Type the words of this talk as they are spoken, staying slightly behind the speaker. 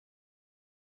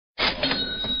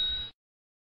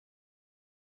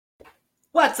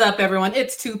What's up, everyone?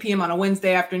 It's 2 p.m. on a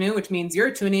Wednesday afternoon, which means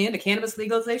you're tuning in to Cannabis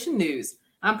Legalization News.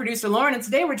 I'm producer Lauren, and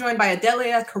today we're joined by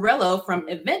Adelia Carello from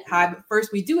EventHi. But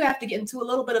first, we do have to get into a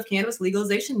little bit of cannabis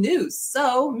legalization news.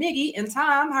 So, Miggy and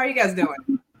Tom, how are you guys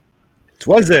doing? It's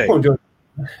Wednesday.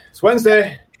 It's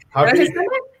Wednesday.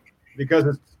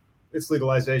 Because it's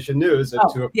legalization news at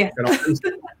 2 o'clock. Yeah.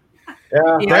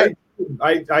 Yeah.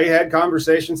 I had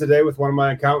conversations today with one of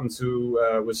my accountants who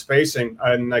was spacing,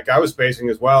 and I was spacing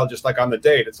as well, just like on the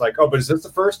date. It's like, oh, but is this the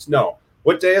first? No.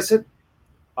 What day is it?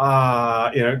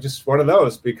 Just one of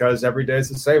those, because every day is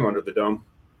the same under the dome.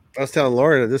 I was telling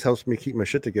Lauren that this helps me keep my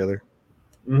shit together.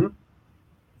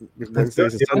 Mm-hmm.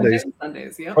 Wednesdays and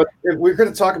Sundays. Yeah. But we're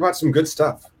going to talk about some good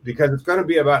stuff, because it's going to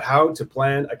be about how to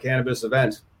plan a cannabis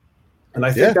event. And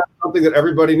I think that's something that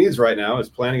everybody needs right now, is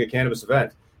planning a cannabis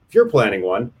event. If you're planning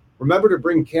one, remember to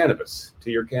bring cannabis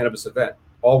to your cannabis event.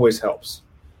 Always helps.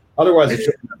 Otherwise, it's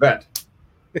just an event.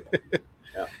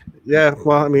 Yeah.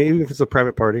 Well, I mean, even if it's a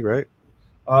private party, right?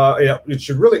 It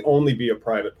should really only be a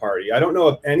private party. I don't know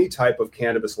of any type of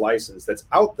cannabis license that's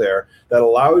out there that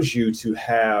allows you to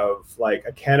have like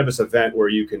a cannabis event where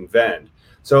you can vend.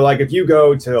 So like if you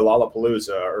go to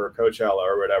Lollapalooza or Coachella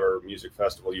or whatever music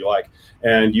festival you like,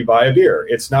 and you buy a beer,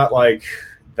 it's not like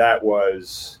that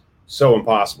was so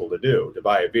impossible to do, to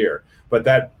buy a beer. But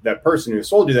that person who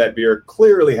sold you that beer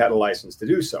clearly had a license to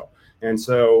do so. And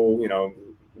so,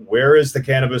 where is the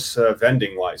cannabis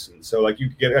vending license? So like you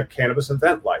could get a cannabis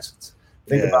event license.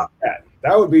 Think about that.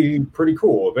 That would be pretty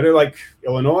cool. But like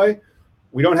Illinois,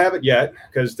 we don't have it yet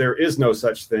because there is no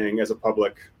such thing as a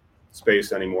public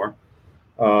space anymore.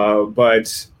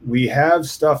 But we have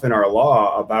stuff in our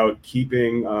law about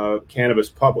keeping cannabis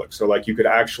public. So like you could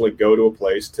actually go to a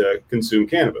place to consume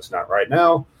cannabis. Not right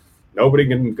now. Nobody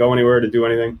can go anywhere to do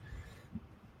anything.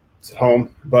 It's at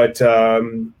home. But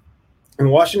in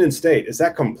Washington State, is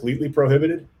that completely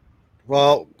prohibited?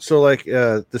 Well, so like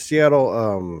the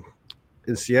Seattle,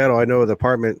 in Seattle, I know the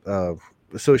apartment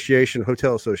association,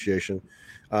 hotel association,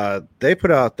 they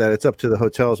put out that it's up to the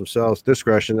hotels themselves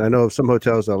discretion. I know of some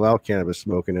hotels that allow cannabis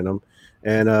smoking in them,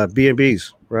 and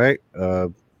B&Bs, right?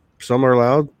 Some are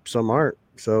allowed, some aren't.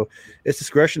 So it's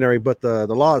discretionary, but the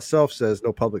law itself says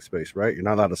no public space, right? You're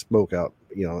not allowed to smoke out,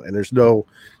 and there's no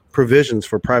provisions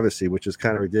for privacy, which is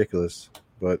kind of ridiculous.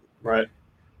 But right,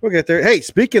 we'll get there. Hey,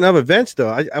 speaking of events, though,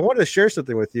 I wanted to share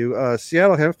something with you.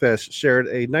 Seattle Hempfest shared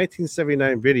a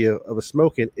 1979 video of a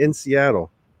smoking in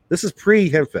Seattle. This is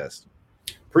pre-Hempfest.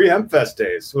 Pre-Hempfest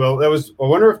days. Well, I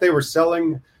wonder if they were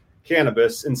selling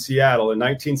cannabis in Seattle in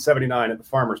 1979 at the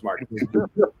farmers market.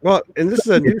 Well, and this is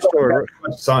a news story.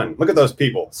 Sun. Look at those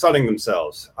people sunning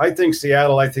themselves. I think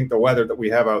Seattle, the weather that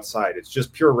we have outside, it's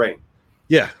just pure rain.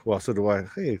 Yeah, well, so do I.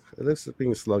 Hey, this is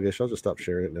being sluggish. I'll just stop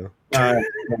sharing it now.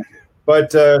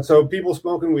 But so people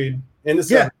smoking weed in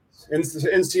the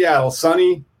in Seattle,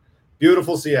 sunny,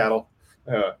 beautiful Seattle.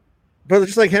 But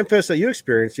just like Hempfest that you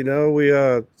experienced, it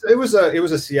was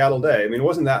a Seattle day. I mean, it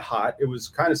wasn't that hot. It was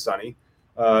kind of sunny.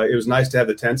 It was nice to have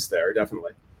the tents there,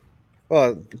 definitely.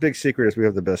 Well, the big secret is we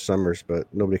have the best summers, but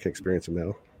nobody can experience them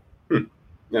now.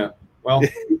 Yeah. Well,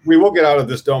 we will get out of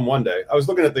this dome one day. I was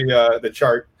looking at the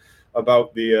chart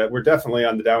about we're definitely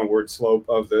on the downward slope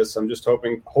of this. I'm just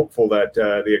hopeful that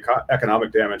the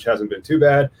economic damage hasn't been too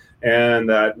bad and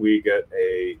that we get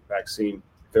a vaccine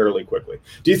fairly quickly.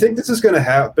 Do you think this is going to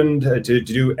happen to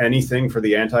do anything for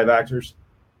the anti-vaxxers?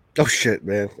 Oh, shit,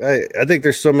 man. I think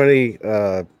there's so many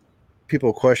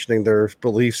people questioning their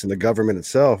beliefs in the government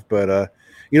itself. But,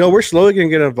 we're slowly going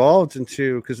to get involved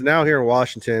because now here in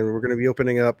Washington, we're going to be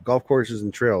opening up golf courses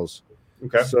and trails.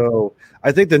 Okay. So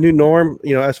I think the new norm,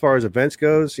 as far as events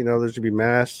goes, there's going to be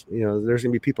mass, there's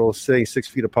going to be people sitting 6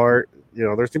 feet apart. There's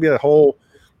going to be a whole,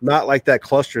 not like that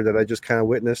cluster that I just kind of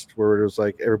witnessed where it was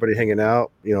like everybody hanging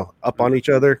out, up on each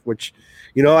other, which,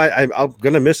 I'm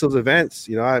going to miss those events.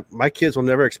 My kids will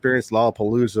never experience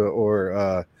Lollapalooza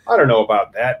or I don't know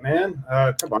about that, man.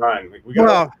 Come on. We got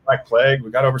over Black Plague.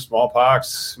 We got over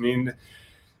smallpox. I mean,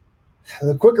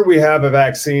 the quicker we have a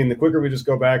vaccine, the quicker we just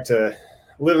go back to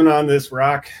living on this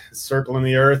rock, circling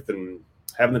the earth and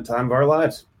having the time of our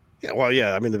lives. Yeah, well,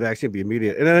 yeah. I mean, the vaccine would be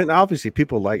immediate. And then obviously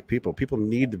people like people. People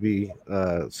need to be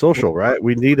social, right?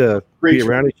 We need to be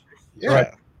around each other. Yeah.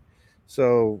 Right.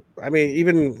 So, I mean,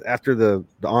 even after the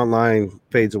online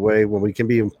fades away, when we can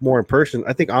be more in person,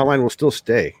 I think online will still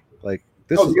stay. Like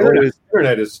this is the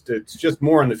internet is it's just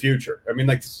more in the future. I mean,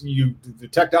 like the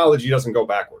technology doesn't go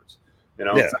backwards. It's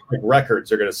not like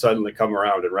records are going to suddenly come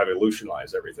around and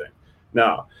revolutionize everything.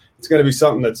 No, it's going to be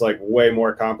something that's like way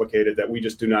more complicated that we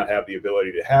just do not have the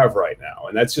ability to have right now.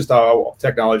 And that's just how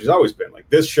technology has always been. Like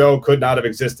this show could not have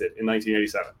existed in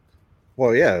 1987.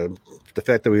 Well, yeah, the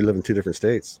fact that we live in 2 different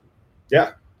states.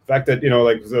 Yeah, the fact that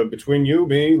between you,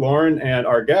 me, Lauren, and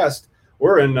our guest,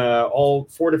 we're in all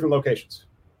 4 different locations.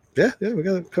 Yeah, we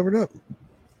got it covered up.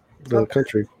 The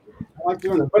country. I like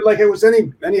doing it, but like, it was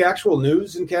any actual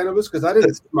news in cannabis, because I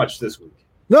didn't see much this week.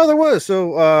 No, there was.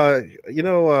 So,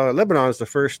 Lebanon is the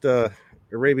first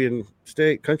Arabian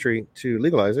country to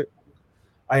legalize it.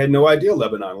 I had no idea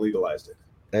Lebanon legalized it.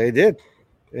 They did,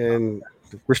 and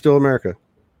we're still America.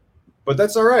 But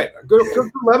that's all right. Good for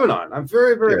Lebanon. I'm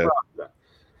very, very proud of that.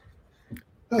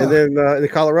 And then in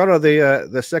Colorado,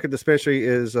 the second dispensary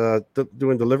is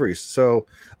doing deliveries. So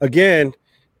again,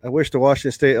 I wish the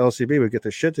Washington State LCB would get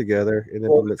their shit together. And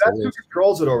then that's who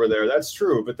controls it over there. That's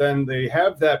true. But then they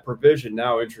have that provision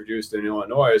now introduced in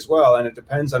Illinois as well. And it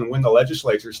depends on when the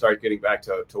legislatures start getting back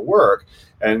to work.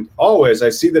 And always I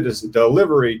see that as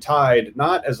delivery tied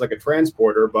not as like a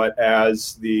transporter, but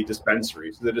as the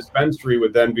dispensary. So the dispensary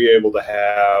would then be able to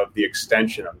have the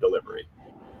extension of delivery.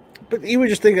 But you would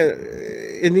just think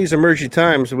in these emerging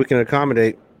times, we can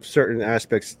accommodate certain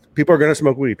aspects. People are going to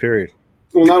smoke weed, period.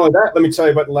 Well, not only that, let me tell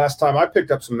you about the last time I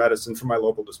picked up some medicine from my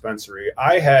local dispensary.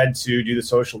 I had to do the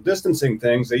social distancing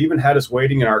things. They even had us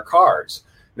waiting in our cars.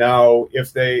 Now,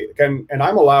 if they can, and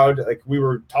I'm allowed, like we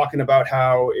were talking about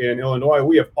how in Illinois,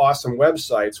 we have awesome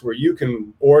websites where you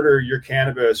can order your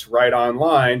cannabis right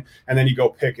online and then you go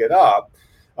pick it up.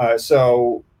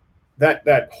 So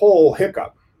that whole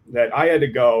hiccup that I had to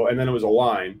go and then it was a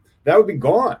line, that would be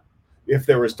gone if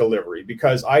there was delivery,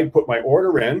 because I put my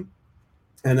order in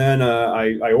and then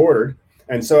I ordered.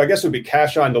 And so I guess it would be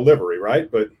cash on delivery,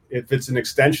 right? But if it's an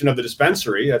extension of the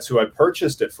dispensary, that's who I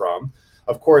purchased it from.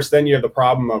 Of course, then you have the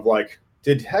problem of like,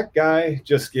 did that guy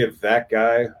just give that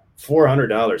guy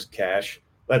 $400 cash?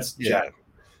 Let's check,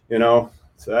 So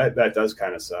that does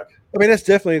kind of suck. I mean, that's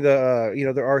definitely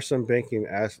there are some banking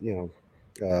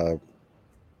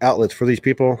outlets for these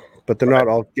people, but they're not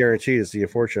all guaranteed is the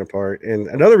unfortunate part. And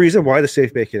another reason why the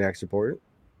Safe Banking Act is important.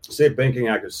 Safe Banking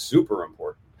Act is super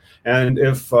important. And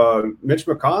if Mitch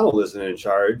McConnell isn't in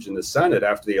charge in the Senate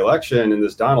after the election and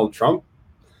this Donald Trump,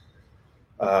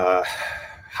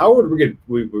 how would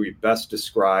we best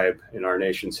describe in our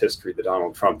nation's history the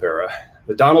Donald Trump era?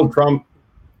 The Donald Trump.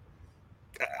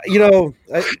 Here's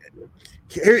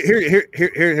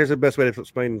the best way to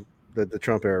explain the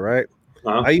Trump era, right?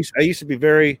 Uh-huh. I used to be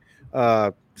very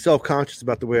self-conscious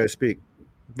about the way I speak.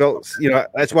 But,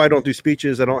 that's why I don't do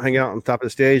speeches. I don't hang out on top of the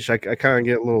stage. I kind of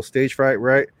get a little stage fright,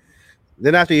 right?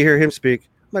 Then after you hear him speak,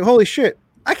 I'm like, holy shit,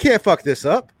 I can't fuck this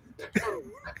up.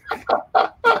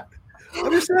 I'm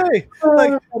just saying,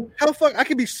 like, I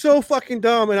can be so fucking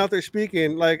dumb and out there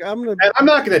speaking. Like, I'm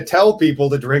not gonna tell people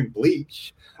to drink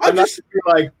bleach. I'm not gonna be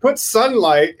like, put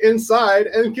sunlight inside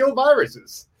and kill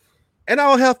viruses. And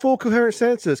I'll have full coherent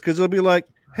sentences because it'll be like,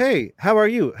 hey, how are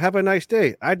you? Have a nice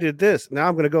day. I did this. Now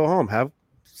I'm gonna go home.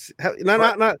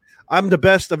 Not. I'm the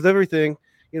best of everything.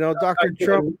 Dr.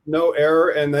 Trump. No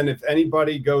error. And then if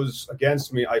anybody goes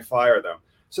against me, I fire them.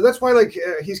 So that's why,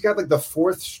 he's got the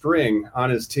 4th string on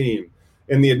his team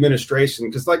in the administration,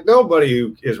 because nobody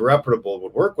who is reputable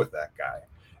would work with that guy.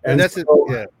 And that's it.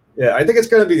 Yeah. Yeah, I think it's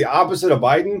going to be the opposite of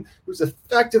Biden, who's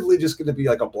effectively just going to be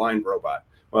like a blind robot.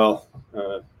 Well,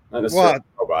 not necessarily a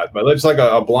robot, but it's like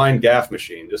a blind gaff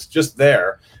machine, just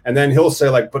there. And then he'll say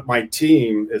but my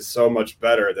team is so much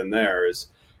better than theirs.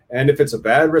 And if it's a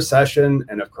bad recession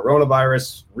and if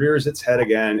coronavirus rears its head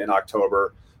again in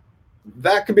October,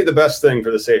 that could be the best thing for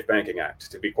the Safe Banking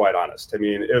Act, to be quite honest. I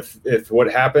mean, if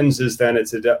what happens is then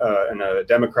it's in a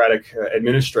Democratic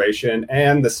administration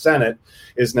and the Senate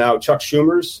is now Chuck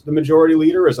Schumer's the majority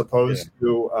leader as opposed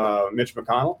to Mitch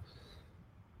McConnell.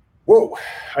 Whoa,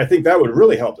 I think that would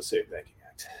really help the Safe Banking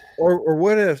Act. Or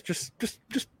what if just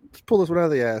pull this one out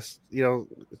of the ass?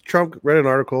 Trump read an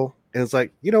article and it's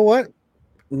like, you know what?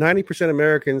 90%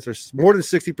 Americans, or more than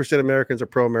 60% Americans, are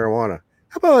pro marijuana.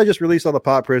 How about I just release all the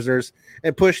pot prisoners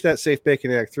and push that Safe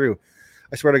Banking Act through?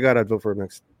 I swear to God, I'd vote for him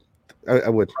next. I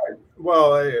would. Right.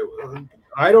 Well,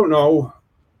 I don't know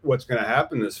what's going to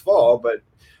happen this fall, but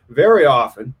very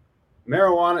often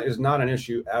marijuana is not an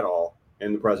issue at all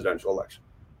in the presidential election.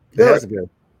 It hasn't been.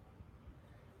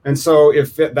 And so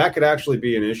if that could actually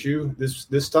be an issue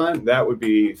this time, that would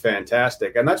be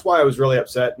fantastic. And that's why I was really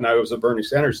upset. And I was a Bernie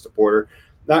Sanders supporter,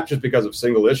 not just because of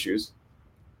single issues,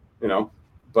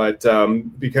 but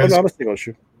because I'm a single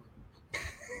issue.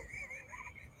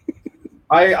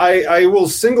 I will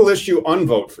single issue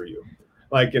unvote for you.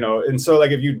 And so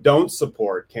if you don't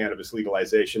support cannabis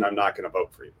legalization, I'm not going to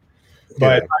vote for you.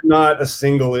 But I'm not a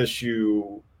single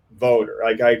issue voter.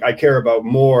 I care about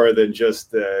more than just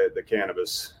the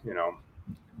cannabis,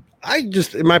 I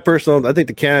just, in my personal, I think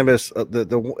the cannabis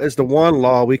is the one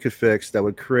law we could fix that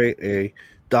would create a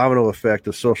domino effect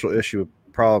of social issue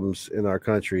problems in our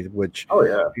country. Which,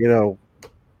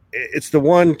 it's the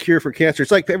one cure for cancer.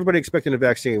 It's like everybody expecting a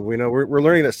vaccine. We're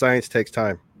learning that science takes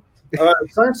time.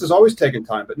 Science has always taken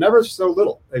time, but never so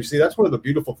little. You see, that's one of the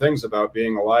beautiful things about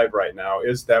being alive right now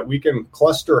is that we can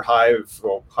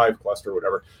hive cluster,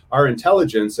 whatever, our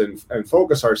intelligence and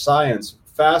focus our science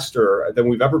faster than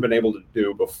we've ever been able to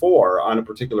do before on a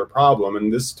particular problem.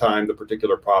 And this time, the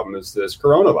particular problem is this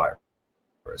coronavirus.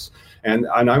 And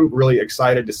I'm really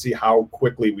excited to see how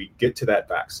quickly we get to that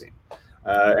vaccine.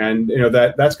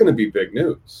 That's going to be big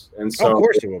news. And so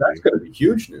that's going to be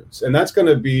huge news. And that's going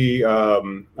to be a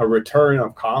return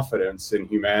of confidence in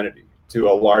humanity to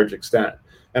a large extent.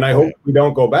 And I hope we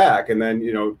don't go back. And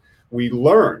then, we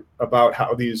learn about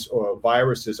how these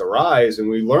viruses arise, and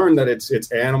we learn that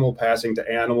it's animal passing to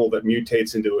animal that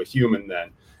mutates into a human then.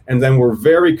 And then we're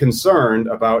very concerned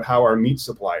about how our meat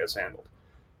supply is handled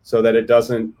so that it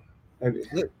doesn't.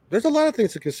 There's a lot of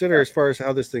things to consider as far as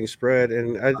how this thing spread.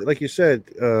 And like you said,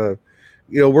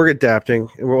 we're adapting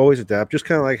and we'll always adapt, just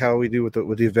kind of like how we do with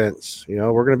the events.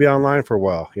 We're going to be online for a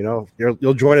while.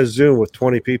 You'll join a Zoom with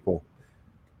 20 people.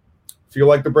 Feel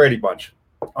like the Brady Bunch.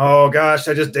 Oh gosh,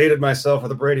 I just dated myself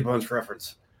with a Brady Bunch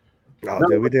reference.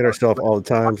 Dude, we date ourselves all the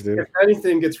time, dude. If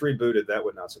anything gets rebooted, that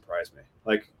would not surprise me.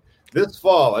 Like this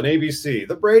fall on ABC,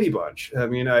 the Brady Bunch. I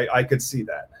mean, I could see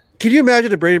that. Can you imagine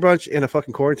the Brady Bunch in a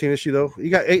fucking quarantine issue, though? You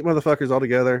got 8 motherfuckers all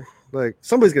together. Like,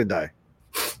 somebody's going to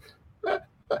die.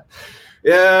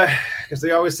 Yeah, because they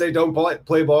always say don't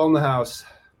play ball in the house.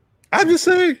 I'm just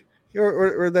saying.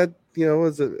 Or that,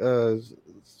 was it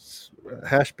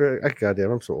Hashberry? Goddamn,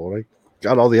 I'm so old. I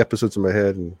got all the episodes in my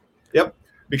head. Yep,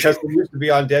 because we used to be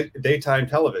on daytime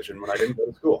television when I didn't go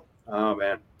to school. Oh,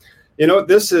 man.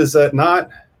 This is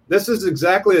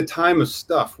exactly a time of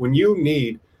stuff when you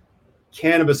need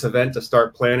cannabis event to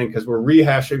start planning because we're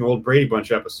rehashing old Brady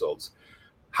Bunch episodes.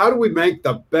 How do we make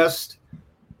the best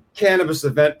cannabis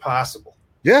event possible?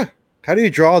 Yeah. How do you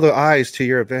draw the eyes to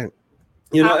your event?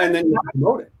 And then you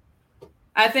promote it.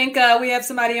 I think we have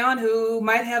somebody on who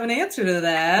might have an answer to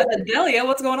that. Delia,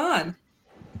 what's going on?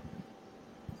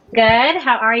 Good.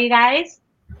 How are you guys?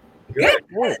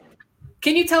 Good.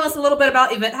 Can you tell us a little bit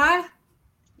about EventHi?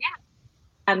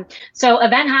 So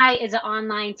EventHi is an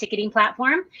online ticketing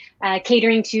platform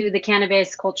catering to the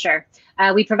cannabis culture.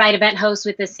 We provide event hosts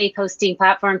with a safe hosting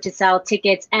platform to sell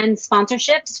tickets and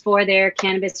sponsorships for their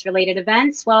cannabis-related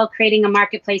events while creating a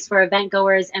marketplace for event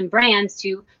goers and brands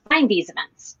to find these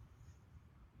events.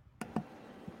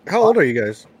 How old are you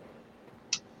guys?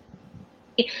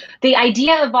 The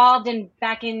idea evolved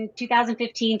back in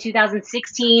 2015,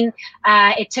 2016.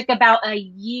 It took about a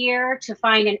year to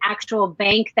find an actual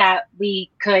bank that we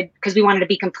could, because we wanted to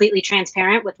be completely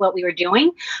transparent with what we were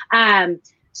doing.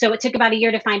 So it took about a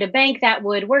year to find a bank that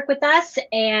would work with us.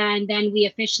 And then we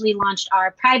officially launched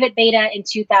our private beta in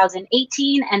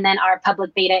 2018 and then our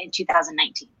public beta in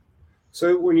 2019.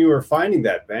 So when you were finding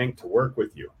that bank to work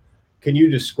with you, can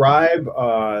you describe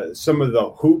some of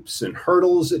the hoops and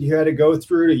hurdles that you had to go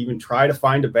through to even try to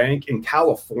find a bank in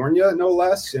California, no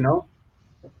less,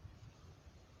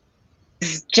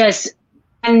 Just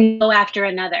one go after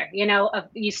another.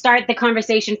 You start the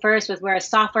conversation first with we're a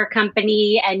software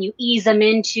company and you ease them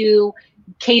into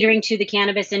catering to the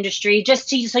cannabis industry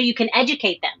so you can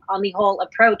educate them on the whole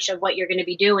approach of what you're going to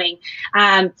be doing.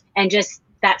 And just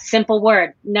that simple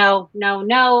word, no.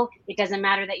 It doesn't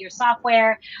matter that you're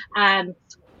software.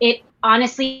 It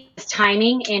honestly is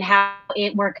timing in how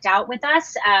it worked out with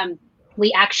us.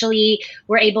 We actually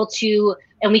were able to,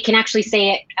 and we can actually say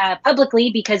it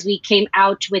publicly because we came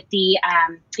out with the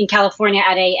in California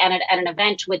at an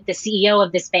event with the CEO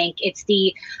of this bank. It's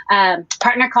the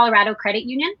Partner Colorado Credit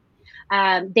Union.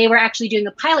 They were actually doing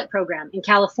a pilot program in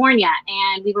California,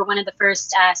 and we were one of the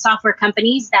first software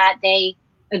companies that they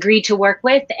agreed to work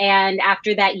with. And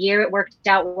after that year, it worked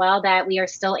out well that we are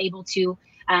still able to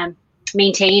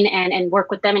maintain and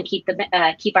work with them and keep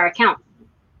our account.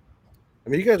 I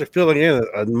mean, you guys are filling in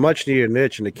a much needed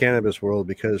niche in the cannabis world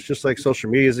because just like social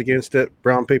media is against it,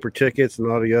 brown paper tickets and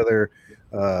all the other,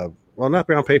 not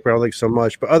brown paper, I don't think so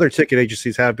much, but other ticket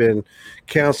agencies have been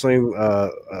counseling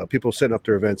people setting up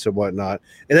their events and whatnot.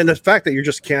 And then the fact that you're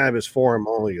just cannabis forum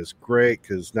only is great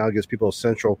because now it gives people a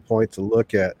central point to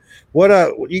look at. What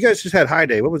you guys just had High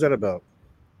Day. What was that about?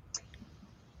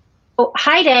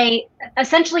 High Day,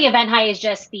 essentially EventHi is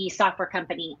just the software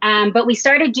company, but we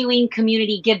started doing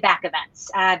community give back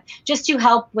events just to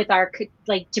help with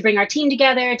to bring our team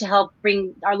together, to help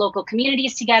bring our local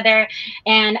communities together.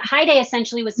 And High Day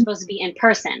essentially was supposed to be in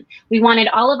person. We wanted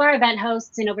all of our event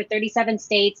hosts in over 37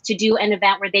 states to do an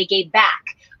event where they gave back,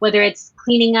 whether it's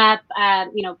cleaning up,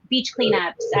 beach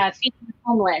cleanups, feeding the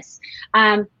homeless.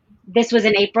 This was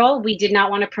in April. We did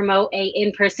not want to promote a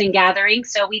in-person gathering,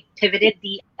 so we pivoted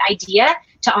the idea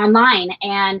to online.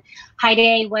 And High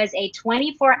Day was a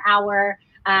 24-hour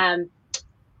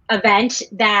event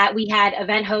that we had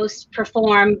event hosts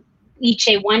perform each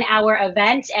a 1-hour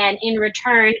event. And in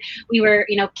return, we were,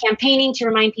 campaigning to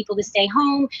remind people to stay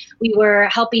home. We were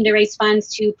helping to raise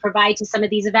funds to provide to some of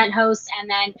these event hosts. And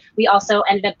then we also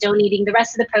ended up donating the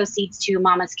rest of the proceeds to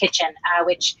Mama's Kitchen,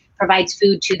 which provides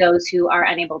food to those who are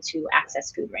unable to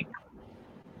access food right now.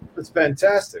 That's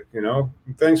fantastic.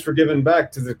 Thanks for giving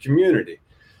back to the community.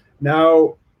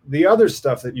 Now, the other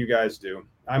stuff that you guys do,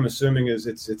 I'm assuming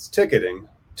it's ticketing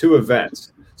to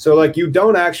events. So you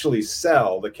don't actually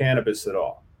sell the cannabis at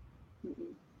all.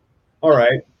 All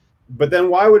right. But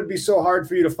then why would it be so hard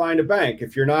for you to find a bank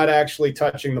if you're not actually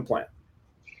touching the plant?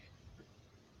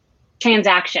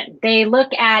 Transaction. They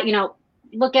look at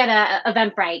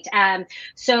Eventbrite.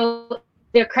 So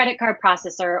their credit card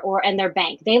processor and their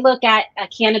bank, they look at a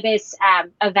cannabis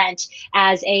event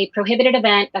as a prohibited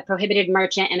event, a prohibited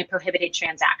merchant, and a prohibited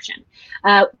transaction.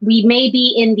 We may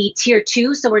be in the tier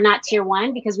 2, so we're not tier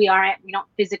 1 because we don't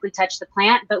physically touch the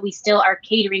plant, but we still are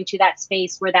catering to that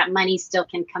space where that money still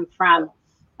can come from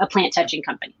a plant touching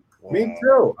company. Me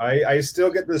too. I still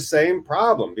get the same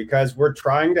problem because we're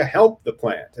trying to help the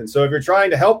plant. And so if you're trying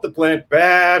to help the plant,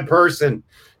 bad person,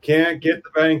 can't get the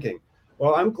banking.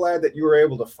 Well, I'm glad that you were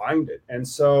able to find it. And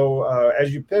so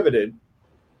as you pivoted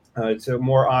to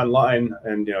more online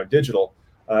and digital,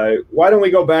 why don't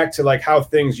we go back to how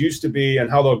things used to be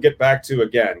and how they'll get back to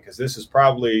again? Because this is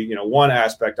probably one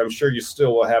aspect. I'm sure you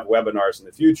still will have webinars in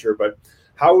the future, but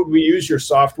how would we use your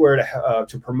software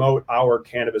to promote our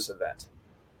cannabis event?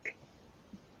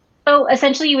 So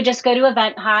essentially, you would just go to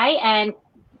EventHi and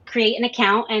create an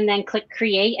account and then click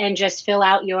create and just fill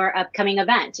out your upcoming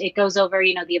event. It goes over,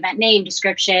 the event name,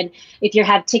 description, if you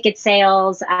have ticket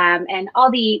sales, and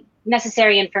all the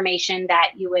necessary information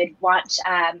that you would want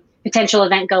potential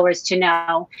event goers to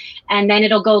know. And then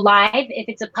it'll go live. If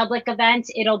it's a public event,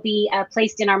 it'll be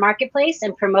placed in our marketplace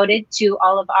and promoted to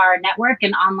all of our network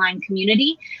and online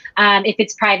community. If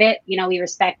it's private, we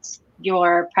respect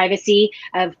your privacy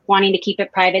of wanting to keep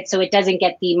it private so it doesn't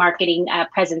get the marketing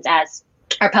presence as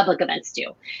our public events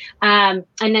do. And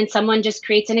then someone just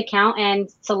creates an account and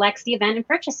selects the event and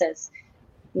purchases.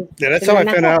 Yeah, that's how I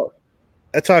found out.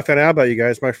 That's how I found out about you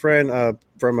guys. My friend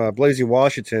from Blazing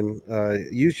Washington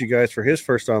used you guys for his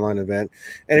first online event,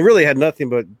 and he really had nothing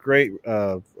but great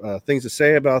things to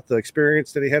say about the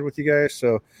experience that he had with you guys.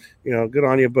 So, good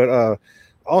on you. But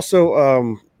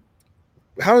also,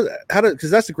 because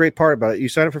that's the great part about it. You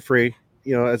sign up for free,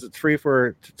 as it's free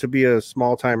to be a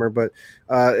small timer. But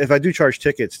if I do charge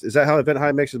tickets, is that how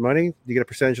EventHi makes its money? Do you get a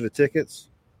percentage of the tickets?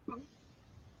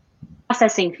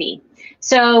 Processing fee.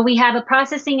 So we have a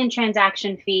processing and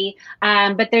transaction fee,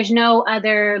 but there's no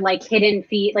other hidden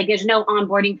fee. There's no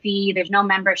onboarding fee. There's no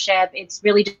membership. It's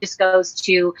really just goes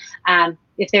to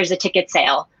if there's a ticket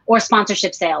sale or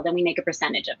sponsorship sale, then we make a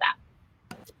percentage of that.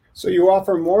 So you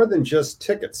offer more than just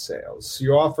ticket sales.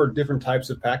 You offer different types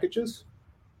of packages?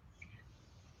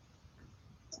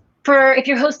 If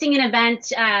you're hosting an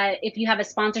event, if you have a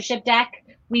sponsorship deck,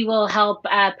 we will help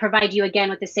provide you again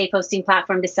with a safe hosting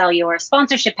platform to sell your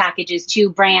sponsorship packages to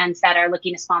brands that are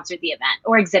looking to sponsor the event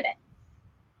or exhibit.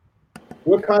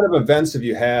 What kind of events have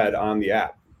you had on the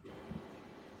app?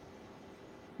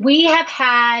 We have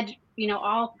had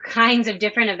all kinds of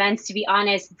different events, to be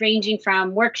honest, ranging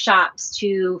from workshops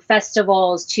to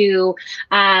festivals to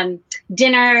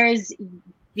dinners,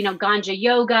 ganja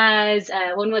yogas.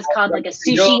 One was called a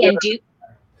sushi and do.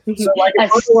 So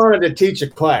if you wanted to teach a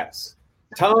class,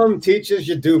 Tom teaches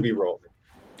you doobie rolling.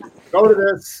 Go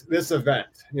to this event,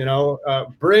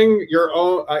 bring your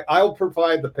own, I'll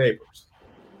provide the papers,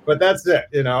 but that's it.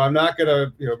 I'm not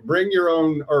going to, bring your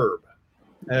own herb.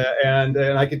 And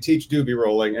I could teach doobie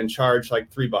rolling and charge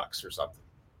 $3 or something.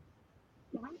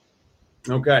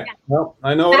 Okay. Yeah. Well,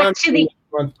 I know what I'm doing.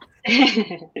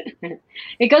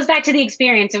 It goes back to the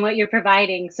experience and what you're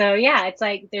providing. So yeah, it's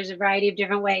there's a variety of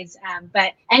different ways,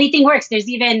 but anything works.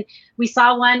 We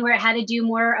saw one where it had to do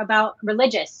more about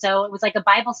religious. So it was like a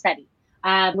Bible study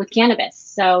with cannabis.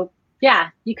 So yeah,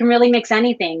 you can really mix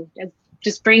anything.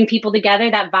 Just bring people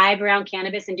together, that vibe around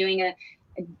cannabis and doing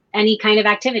any kind of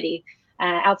activity.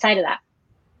 outside of that.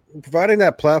 Providing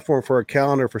that platform for a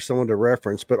calendar for someone to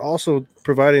reference, but also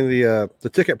providing the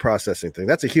ticket processing thing.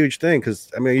 That's a huge thing because,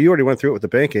 I mean, you already went through it with the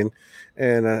banking,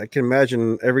 and I can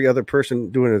imagine every other person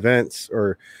doing events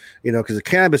or, because the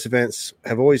cannabis events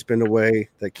have always been the way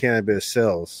that cannabis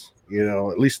sells,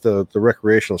 at least the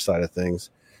recreational side of things.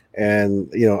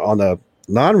 And, on the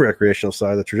non-recreational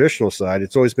side, the traditional side,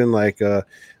 it's always been like,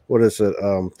 what is it?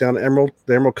 Down the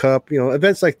Emerald Cup,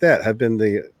 events like that have been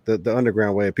the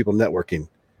underground way of people networking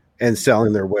and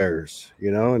selling their wares,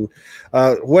 and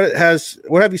what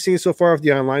have you seen so far of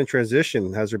the online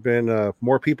transition? Has there been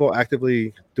more people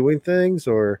actively doing things,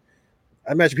 or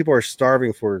I imagine people are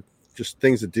starving for just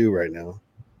things to do right now?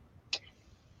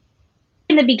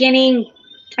 In the beginning,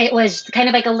 it was kind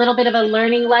of like a little bit of a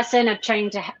learning lesson of trying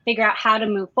to figure out how to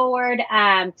move forward.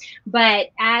 But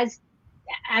as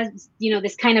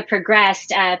this kind of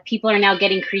progressed, people are now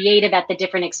getting creative at the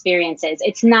different experiences.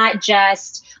 It's not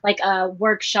just like a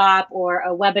workshop or a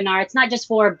webinar. It's not just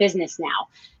for business now.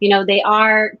 They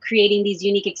are creating these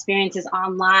unique experiences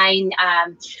online.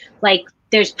 Like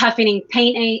there's puffin and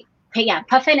painting,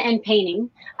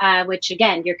 which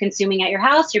again, you're consuming at your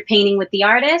house, you're painting with the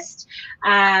artist.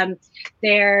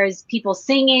 There's people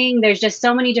singing. There's just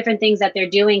so many different things that they're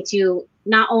doing to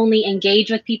not only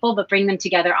engage with people, but bring them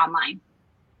together online.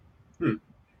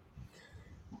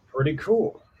 Pretty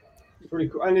cool.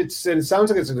 And it sounds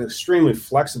like it's an extremely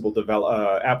flexible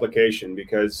application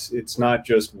because it's not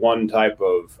just one type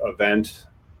of event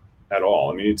at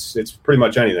all. I mean, it's pretty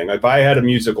much anything. If I had a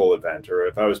musical event or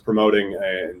if I was promoting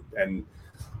and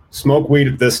smoke weed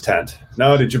at this tent.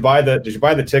 No, did you buy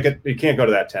the ticket? You can't go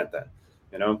to that tent then.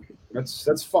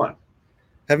 That's fun.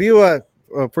 Have you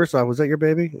first off, was that your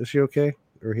baby? Is she okay?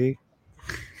 Or he?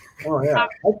 Oh yeah,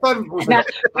 I thought it was.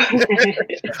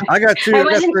 I got two. I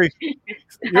got three.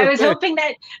 I was hoping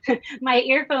that my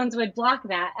earphones would block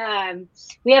that.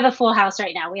 We have a full house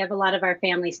right now. We have a lot of our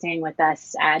family staying with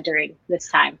us during this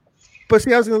time. But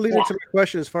see, I was going to lead into my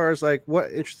question as far as like,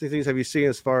 what interesting things have you seen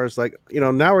as far as like,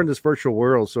 now we're in this virtual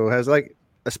world. So has like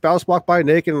a spouse walked by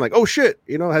naked and like, oh shit,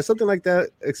 has something like that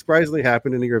surprisingly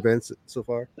happened in your events so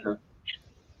far?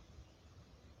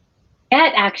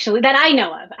 Yet, actually, that I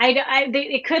know of.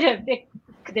 It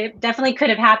definitely could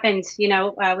have happened,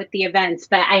 with the events,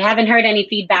 but I haven't heard any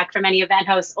feedback from any event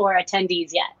hosts or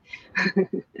attendees yet. I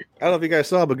don't know if you guys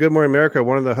saw, but Good Morning America,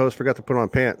 one of the hosts forgot to put on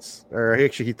pants. Or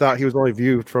he thought he was only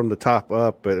viewed from the top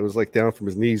up, but it was like down from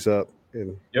his knees up.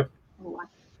 And yep.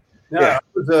 Yeah.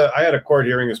 I had a court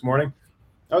hearing this morning.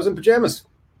 I was in pajamas.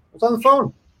 I was on the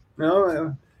phone.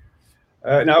 Now,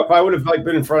 if I would have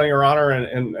been in front of Your Honor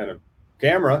and a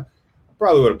camera, I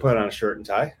probably would have put on a shirt and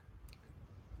tie.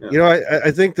 Yeah.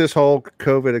 I think this whole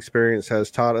COVID experience has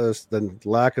taught us the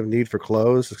lack of need for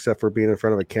clothes, except for being in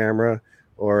front of a camera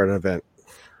or an event.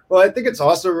 Well, I think it's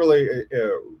also really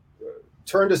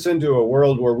turned us into a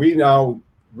world where we now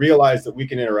realize that we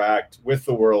can interact with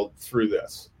the world through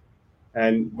this.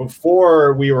 And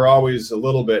before, we were always a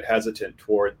little bit hesitant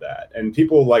toward that. And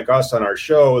people like us on our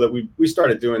show, that we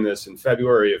started doing this in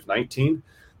February of 19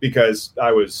 because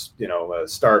I was, a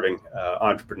starving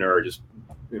entrepreneur just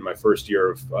in my first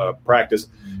year of practice.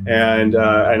 And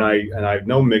I've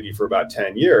known Miggy for about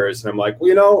 10 years. And I'm like,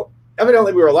 well,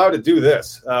 evidently we were allowed to do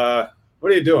this.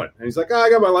 What are you doing? And he's like,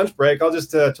 I got my lunch break. I'll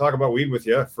just talk about weed with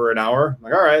you for an hour. I'm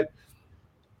like, all right.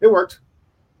 It worked.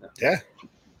 Yeah.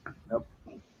 Yep.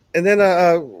 And then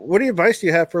what advice do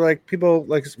you have for like people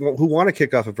like who want to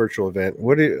kick off a virtual event?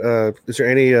 Is there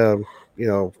any,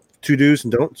 to-dos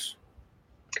and don'ts?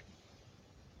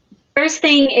 First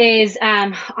thing is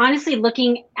honestly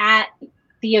looking at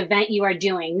the event you are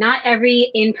doing. Not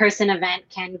every in-person event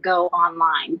can go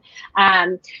online.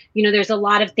 There's a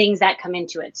lot of things that come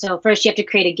into it. So first you have to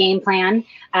create a game plan.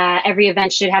 Every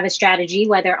event should have a strategy,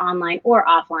 whether online or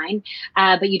offline.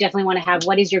 But you definitely want to have,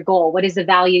 what is your goal? What is the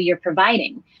value you're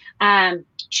providing?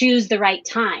 Choose the right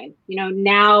time.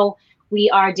 Now we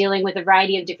are dealing with a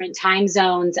variety of different time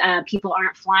zones. People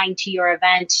aren't flying to your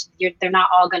event. They're not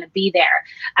all going to be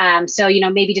there. So,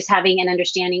 maybe just having an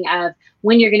understanding of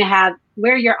when you're going to have,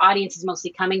 where your audience is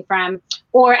mostly coming from,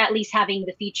 or at least having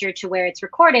the feature to where it's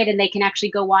recorded and they can actually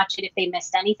go watch it if they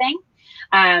missed anything.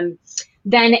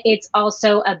 Then it's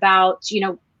also about,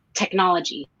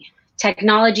 technology.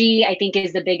 Technology, I think,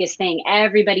 is the biggest thing.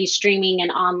 Everybody's streaming and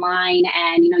online,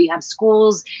 and you have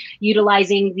schools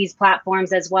utilizing these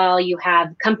platforms as well. You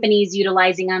have companies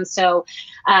utilizing them. So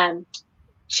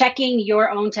checking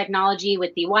your own technology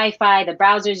with the Wi-Fi, the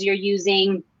browsers you're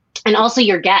using, And also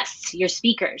your guests, your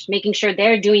speakers, making sure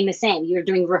they're doing the same. You're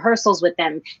doing rehearsals with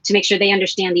them to make sure they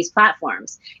understand these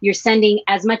platforms. You're sending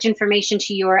as much information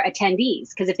to your attendees,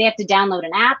 because if they have to download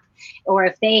an app or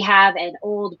if they have an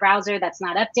old browser that's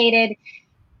not updated,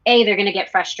 they're going to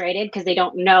get frustrated because they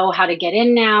don't know how to get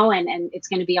in now, and it's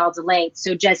going to be all delayed.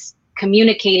 So just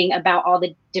communicating about all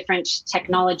the different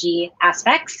technology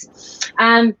aspects.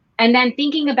 And then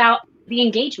thinking about the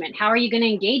engagement. How are you going to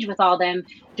engage with all them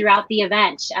throughout the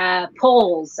event?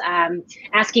 Polls,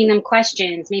 asking them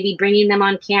questions, maybe bringing them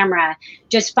on camera,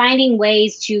 just finding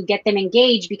ways to get them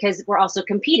engaged, because we're also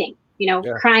competing,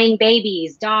 crying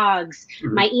babies, dogs,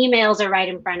 my emails are right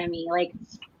in front of me. Like,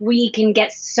 we can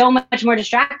get so much more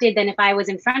distracted than if I was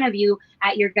in front of you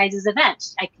at your guys'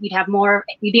 event. I'd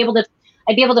be able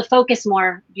to focus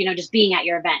more, just being at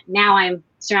your event. Now I'm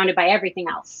surrounded by everything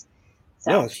else.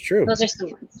 So no, it's true. Those are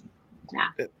some ones.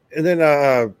 Yeah. And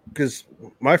then, because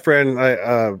my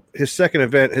friend, his second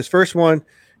event, his first one,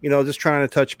 just trying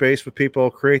to touch base with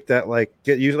people, create that,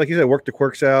 get you, like you said, work the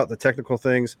quirks out, the technical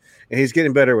things, and he's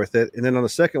getting better with it. And then on the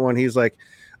second one, he's like,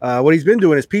 what he's been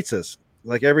doing is pizzas.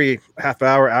 Like every half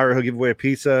hour, he'll give away a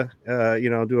pizza,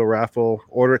 do a raffle,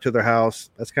 order it to their house.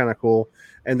 That's kind of cool.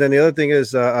 And then the other thing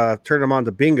is turn them on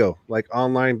to bingo, like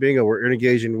online bingo. We're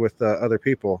engaging with other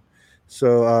people.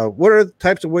 So what are the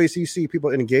types of ways you see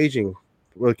people engaging,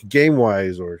 like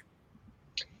game-wise? Or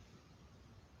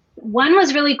one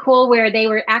was really cool where they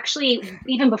were actually,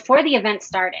 even before the event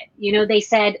started, they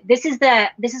said, this is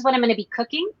what I'm going to be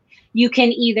cooking. You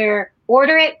can either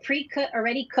order it pre-cooked,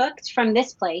 already cooked from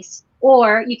this place,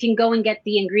 or you can go and get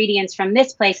the ingredients from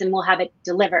this place and we'll have it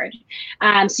delivered.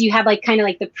 So you have kind of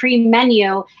like the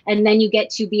pre-menu, and then you get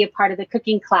to be a part of the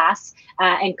cooking class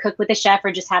and cook with the chef,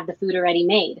 or just have the food already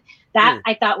made. That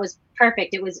I thought was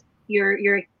perfect. It was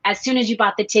you're as soon as you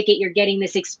bought the ticket, you're getting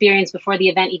this experience before the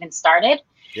event even started.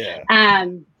 Yeah.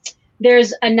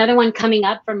 There's another one coming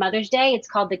up for Mother's Day. It's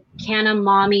called the Canna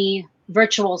Mommy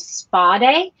Virtual Spa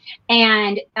Day,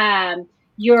 and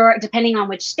you're, depending on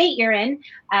which state you're in,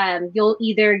 you'll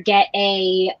either get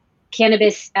a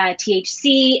cannabis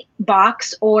THC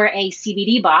box or a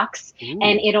CBD box. Ooh.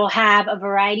 And it'll have a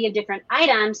variety of different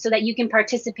items so that you can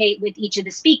participate with each of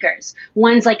the speakers.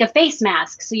 One's like a face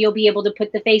mask, so you'll be able to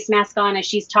put the face mask on as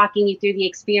she's talking you through the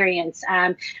experience,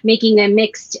 making a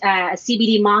mixed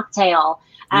CBD mocktail.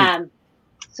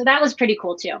 So that was pretty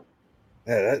cool too.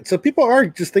 Yeah, so people are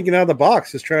just thinking out of the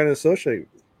box, just trying to associate.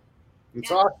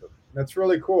 It's awesome. That's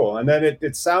really cool. And then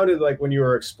it sounded like when you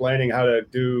were explaining how to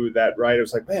do that right, it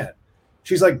was like, man,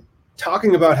 she's like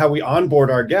talking about how we onboard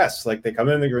our guests. Like they come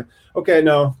in and they go, okay,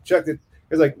 no, check it.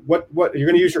 It's like, what, you're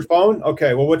going to use your phone?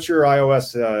 Okay, well, what's your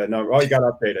iOS number? Oh, you got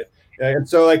to update it. And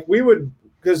so like we would,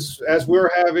 because as we're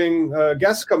having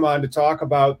guests come on to talk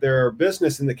about their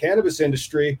business in the cannabis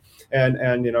industry and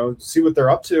see what they're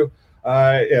up to,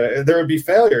 there would be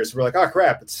failures. We're like, oh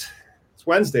crap, it's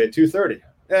Wednesday at 2:30.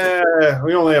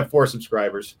 We only have 4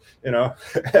 subscribers, Yeah,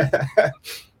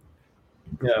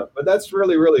 but that's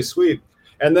really, really sweet.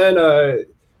 And then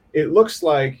it looks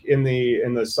like in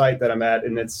the site that I'm at,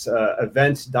 and it's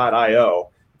EventHi.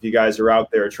 If you guys are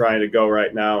out there trying to go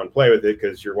right now and play with it,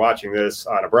 because you're watching this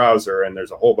on a browser, and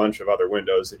there's a whole bunch of other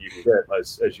windows that you can get,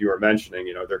 as you were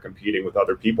mentioning, they're competing with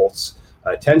other people's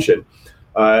attention.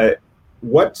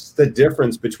 What's the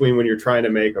difference between when you're trying to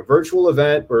make a virtual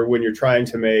event or when you're trying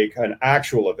to make an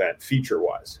actual event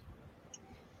feature-wise?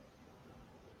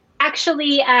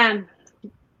 Actually,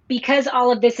 because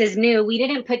all of this is new, we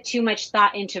didn't put too much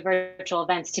thought into virtual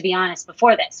events, to be honest,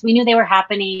 before this. We knew they were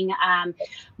happening,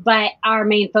 but our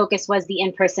main focus was the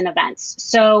in-person events.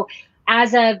 So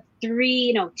as of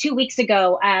 2 weeks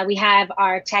ago, we have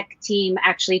our tech team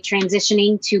actually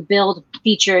transitioning to build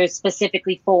features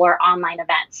specifically for online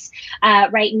events.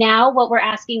 Right now, what we're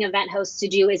asking event hosts to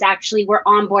do is actually we're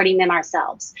onboarding them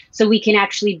ourselves, so we can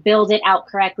actually build it out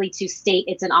correctly to state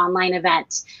it's an online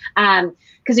event.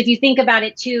 Because if you think about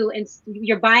it too, and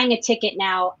you're buying a ticket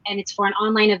now and it's for an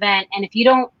online event, and if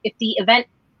the event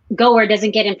goer doesn't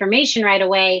get information right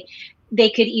away, they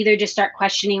could either just start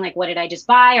questioning, like, what did I just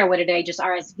buy, or what did I just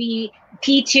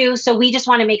RSVP to? So we just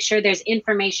want to make sure there's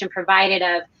information provided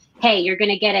of, hey, you're going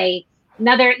to get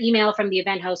another email from the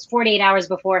event host 48 hours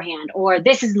beforehand, or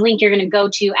this is the link you're going to go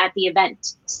to at the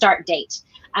event start date.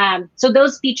 So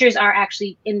those features are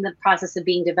actually in the process of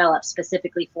being developed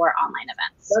specifically for online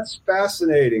events. That's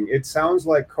fascinating. It sounds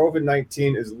like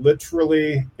COVID-19 is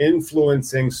literally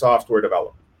influencing software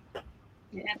development.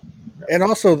 Yeah. And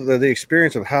also the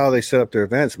experience of how they set up their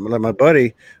events. Like my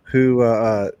buddy who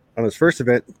on his first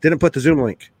event didn't put the Zoom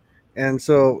link. And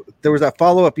so there was that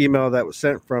follow-up email that was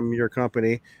sent from your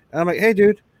company. And I'm like, hey,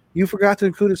 dude, You forgot to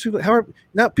include a super. However,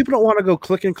 now people don't want to go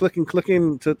clicking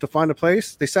to find a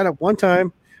place. They sign up one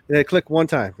time and they click one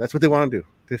time. That's what they want to do.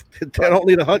 They don't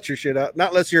need to hunt your shit out.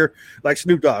 Not unless you're like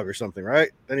Snoop Dogg or something,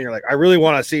 right? Then you're like, I really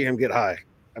want to see him get high.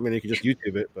 I mean, you can just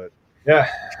YouTube it, but yeah.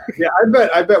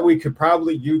 I bet we could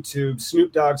probably YouTube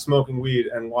Snoop Dogg smoking weed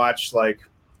and watch like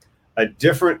a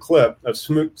different clip of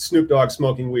Snoop Dogg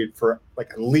smoking weed for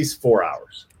like at least 4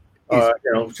 hours.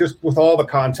 Just with all the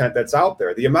content that's out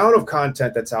there. The amount of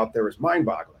content that's out there is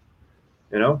mind-boggling.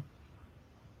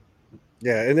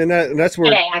 Yeah, and then that's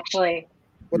where today actually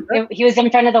he was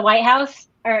in front of the White House.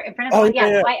 Or in front of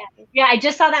the White House. Yeah, I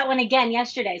just saw that one again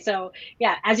yesterday. So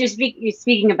yeah, as you're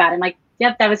speaking about it, I'm like,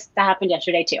 yep, that happened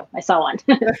yesterday too. I saw one.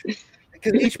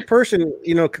 Because each person,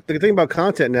 the thing about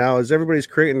content now is everybody's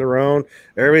creating their own.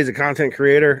 Everybody's a content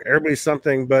creator. Everybody's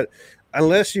something, but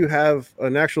unless you have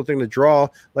an actual thing to draw,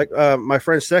 like my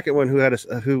friend's second one,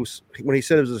 when he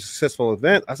said it was a successful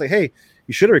event, I was like, hey,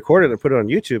 you should have recorded it and put it on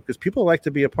YouTube because people like to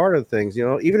be a part of things.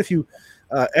 Even if you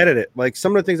edit it, like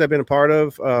some of the things I've been a part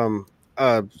of.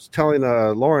 Telling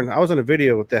Lauren, I was on a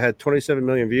video that had 27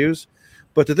 million views,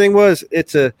 but the thing was,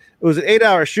 it was an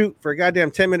 8-hour shoot for a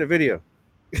goddamn 10-minute video.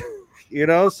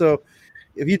 So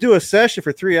if you do a session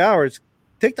for 3 hours,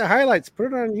 take the highlights, put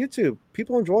it on YouTube.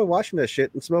 People enjoy watching that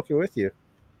shit and smoking with you.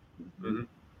 Mm-hmm.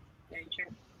 Very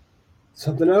true.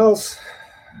 Something else.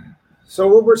 So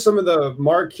what were some of the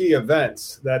marquee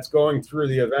events that's going through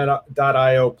the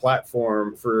EventHi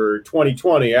platform for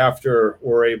 2020 after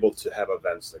we're able to have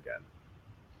events again?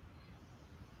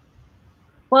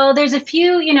 Well, there's a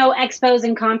few, expos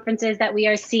and conferences that we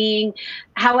are seeing.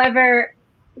 However,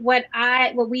 what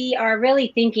we are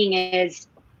really thinking is,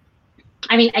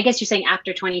 I mean, I guess you're saying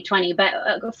after 2020, but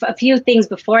a few things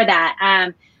before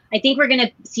that. I think we're going to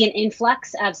see an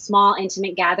influx of small,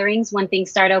 intimate gatherings when things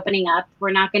start opening up.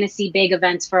 We're not going to see big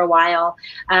events for a while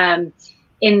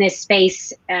in this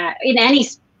space, in any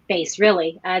space,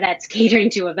 really, that's catering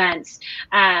to events.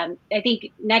 I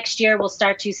think next year we'll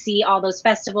start to see all those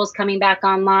festivals coming back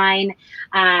online.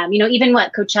 Even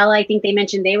Coachella, I think they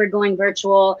mentioned they were going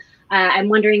virtual. I'm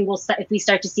wondering if we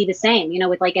start to see the same,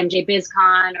 with like MJ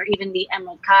BizCon or even the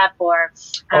Emerald Cup or.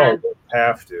 They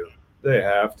have to. They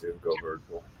have to go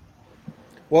virtual.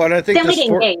 Well, and I think this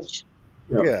engage.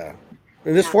 Yeah.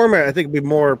 In this format, I think it'll be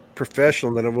more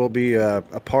professional than it will be a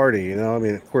party. I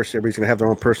mean, of course, everybody's going to have their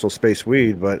own personal space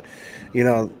weed, but,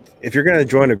 if you're going to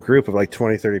join a group of like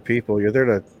 20, 30 people, you're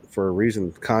there for a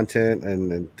reason, content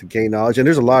and to gain knowledge. And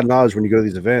there's a lot of knowledge when you go to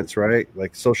these events, right?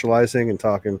 Like socializing and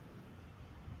talking.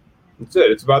 That's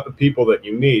it. It's about the people that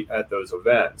you meet at those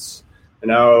events. And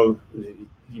now,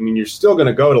 you're still going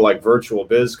to go to like virtual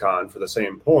BizCon for the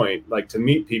same point, like to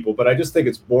meet people. But I just think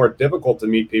it's more difficult to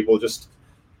meet people just,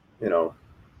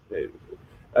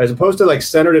 as opposed to like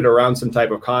centered it around some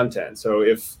type of content. So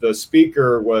if the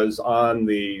speaker was on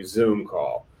the Zoom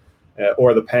call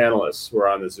or the panelists were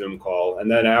on the Zoom call, and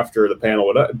then after the panel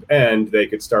would end, they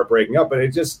could start breaking up. But it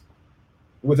just,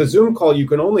 with a Zoom call, you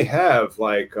can only have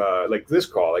like this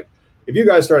call. Like if you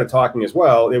guys started talking as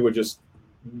well, it would just,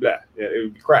 it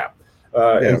would be crap.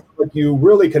 And you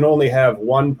really can only have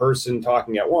one person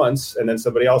talking at once, and then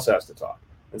somebody else has to talk,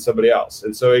 and somebody else.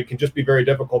 And so it can just be very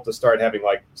difficult to start having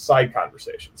like side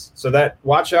conversations. So that,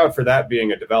 watch out for that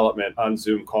being a development on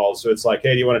Zoom calls. So it's like,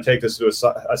 hey, do you want to take this to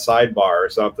a sidebar or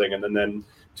something? And then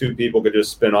two people could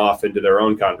just spin off into their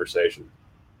own conversation.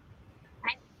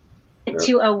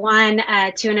 To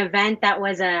an event that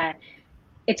was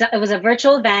it was a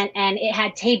virtual event, and it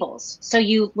had tables. So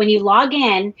when you log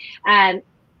in,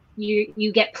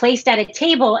 you get placed at a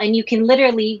table, and you can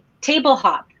literally table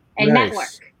hop and network.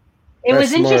 It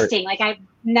was interesting. Like I've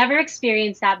never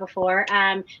experienced that before.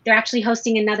 They're actually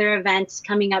hosting another event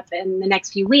coming up in the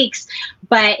next few weeks,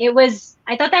 but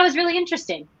I thought that was really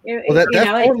interesting.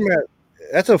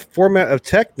 That's a format of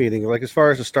tech meeting. Like as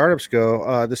far as the startups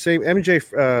go, the same MJ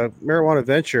Marijuana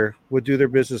Venture would do their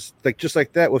business just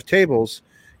like that with tables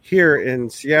here in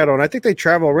Seattle. And I think they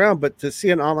travel around, but to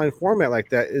see an online format like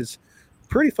that is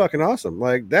pretty fucking awesome.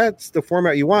 Like that's the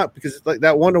format you want, because it's like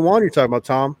that one-to-one you're talking about,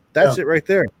 Tom. That's it right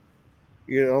there.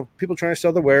 People trying to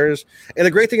sell the wares. And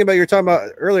the great thing about you're talking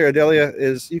about earlier, Adelia,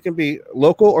 is you can be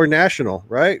local or national,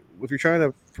 right? If you're trying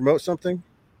to promote something.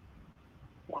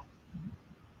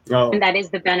 Oh. And that is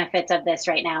the benefits of this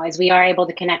right now, is we are able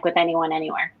to connect with anyone,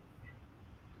 anywhere.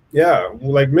 Yeah,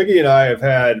 like Miggy and I have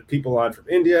had people on from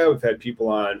India, we've had people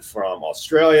on from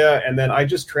Australia, and then I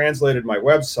just translated my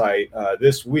website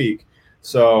this week.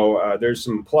 So there's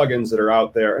some plugins that are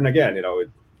out there. And again,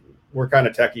 we're kind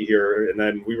of techie here. And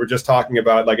then we were just talking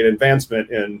about like an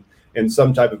advancement in in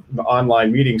some type of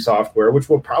online meeting software, which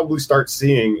we'll probably start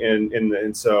seeing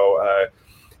and so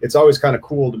it's always kind of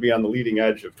cool to be on the leading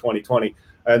edge of 2020.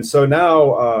 And so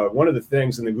now one of the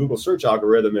things in the Google search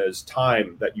algorithm is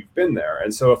time that you've been there.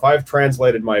 And so if I've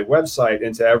translated my website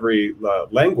into every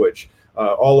language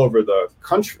all over the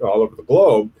country, all over the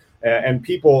globe, and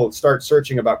people start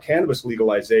searching about cannabis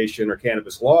legalization or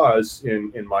cannabis laws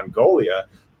in Mongolia,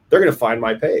 they're going to find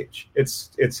my page.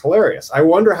 It's hilarious. I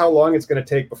wonder how long it's going to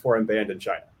take before I'm banned in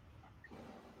China.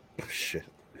 Oh, shit.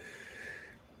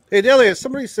 Hey, Delia,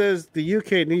 somebody says the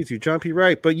UK needs you, John P.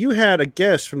 Wright, but you had a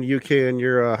guest from the UK in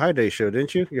your High Day show,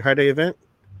 didn't you? Your High Day event?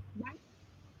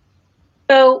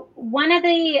 So one of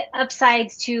the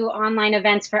upsides to online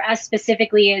events for us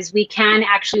specifically is we can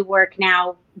actually work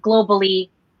now globally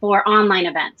for online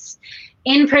events.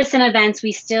 In-person events,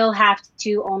 we still have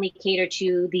to only cater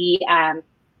to the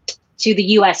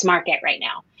US market right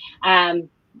now.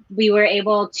 We were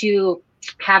able to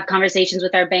have conversations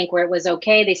with our bank where it was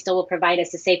okay. They still will provide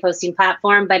us a safe hosting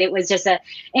platform, but it was just an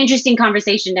interesting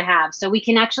conversation to have. So we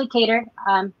can actually cater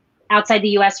outside the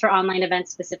US for online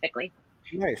events specifically.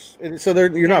 Nice. And so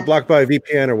you're not blocked by a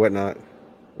VPN or whatnot,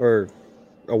 or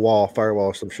a firewall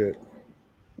or some shit.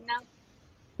 No,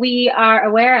 we are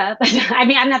aware of. I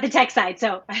mean, I'm not the tech side,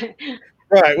 so.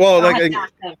 Right. Well, like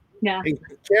yeah. In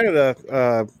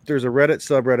Canada, there's a Reddit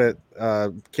subreddit,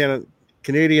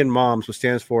 Canadian Moms, which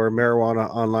stands for Marijuana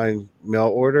Online Mail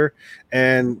Order,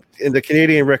 and in the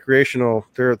Canadian recreational,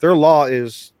 their law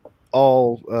is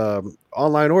all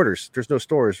online orders. There's no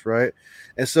stores, right?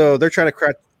 And so they're trying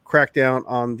to crack down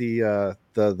on the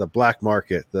black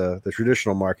market, the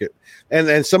traditional market,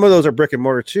 and some of those are brick and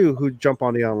mortar too, who jump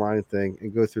on the online thing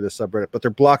and go through the subreddit, but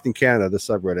they're blocked in Canada, the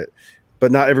subreddit,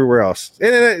 but not everywhere else.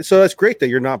 And so that's great that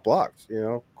you're not blocked. You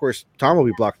know, of course, Tom will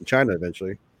be blocked in China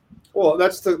eventually. Well,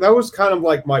 that was kind of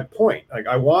like my point. Like,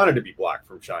 I wanted to be blocked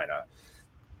from China.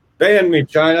 Ban me,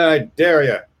 China! I dare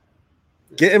you.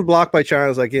 Getting blocked by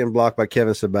China is like getting blocked by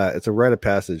Kevin Sabat. It's a rite of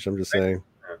passage. I'm just saying.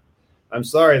 I'm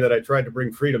sorry that I tried to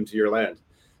bring freedom to your land.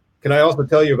 Can I also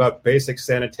tell you about basic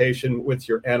sanitation with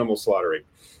your animal slaughtering?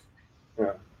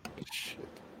 Yeah.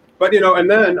 But, and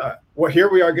then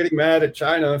here we are getting mad at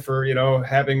China for,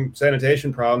 having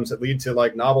sanitation problems that lead to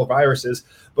like novel viruses.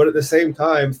 But at the same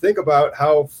time, think about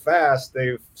how fast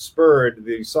they've spurred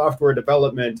the software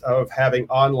development of having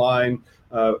online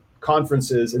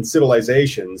conferences and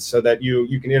civilizations so that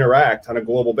you can interact on a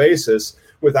global basis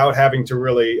without having to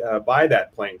really buy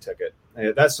that plane ticket.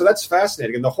 That's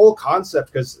fascinating. And the whole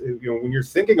concept, because when you're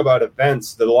thinking about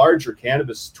events, the larger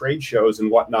cannabis trade shows and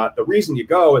whatnot, the reason you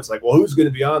go, it's like, well, who's going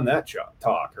to be on that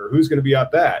talk, or who's going to be at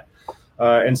that?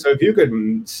 And so if you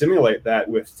could simulate that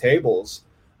with tables,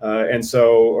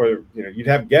 you'd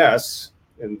have guests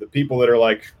and the people that are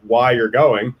like, why you're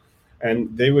going,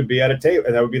 and they would be at a table,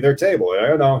 and that would be their table. I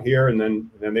don't know, here, and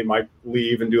then they might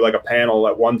leave and do like a panel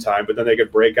at one time, but then they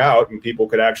could break out and people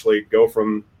could actually go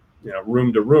from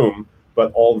room to room, but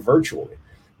all virtually.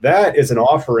 That is an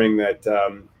offering that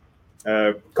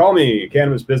call me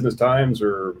Cannabis Business Times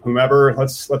or whomever.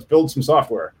 Let's build some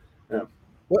software. Yeah.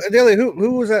 Well, Adelia,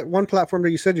 who was that one platform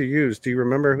that you said you used? Do you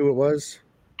remember who it was?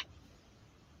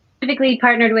 Typically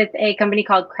partnered with a company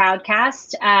called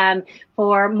Crowdcast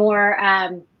for more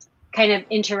kind of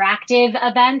interactive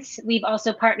events. We've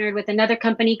also partnered with another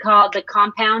company called the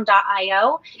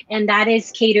Compound.io, and that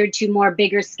is catered to more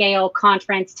bigger scale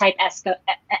conference type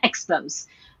expos.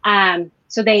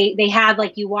 So they have,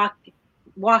 like, you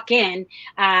walk in,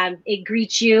 it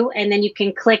greets you, and then you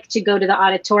can click to go to the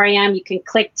auditorium, you can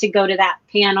click to go to that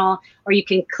panel, or you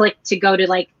can click to go to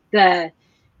like the,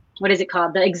 what is it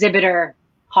called? The exhibitor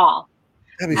hall.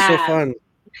 That'd be so fun.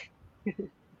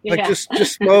 Like, yeah.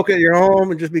 just smoke at your home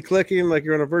and just be clicking like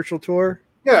you're on a virtual tour.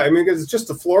 Yeah, I mean, because it's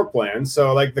just a floor plan.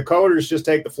 So like the coders just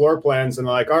take the floor plans and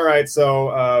they're like, all right,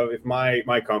 so if my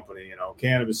company,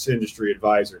 Cannabis Industry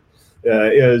Advisor,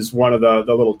 is one of the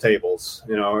little tables,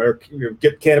 or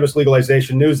get Cannabis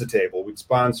Legalization News the table, we'd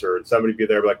sponsor, and somebody be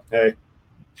there like, hey,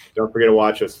 don't forget to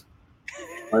watch us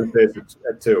Wednesdays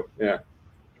at 2. Yeah.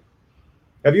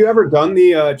 Have you ever done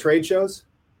the trade shows?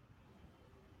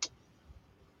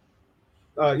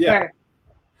 Yeah.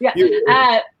 Sure.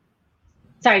 Yeah.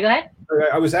 Sorry, go ahead.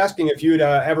 I was asking if you'd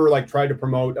ever tried to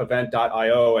promote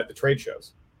EventHi at the trade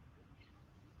shows.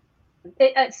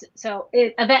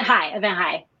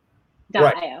 EventHi.io.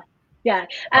 Right. Yeah.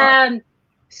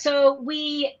 So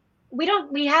we've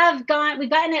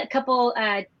gotten a couple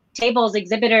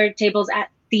exhibitor tables at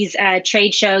these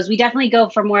trade shows. We definitely go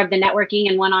for more of the networking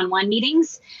and one-on-one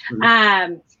meetings.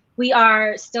 Mm-hmm. We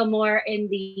are still more in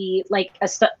the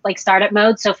startup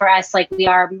mode. So for us, we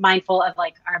are mindful of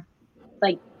our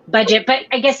budget. But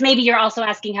I guess maybe you're also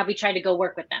asking, have we tried to go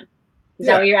work with them? Is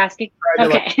that what you're asking?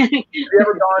 Okay. Have you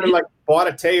ever gone and like bought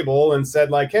a table and said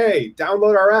like, hey,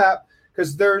 download our app?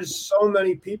 Because there's so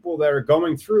many people that are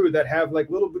going through that have like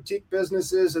little boutique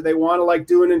businesses and they want to like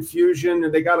do an infusion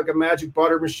and they got like a magic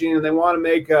butter machine and they want to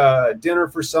make a dinner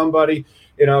for somebody,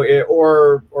 you know,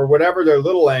 or whatever their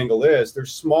little angle is. They're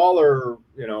smaller,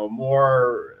 you know,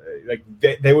 more like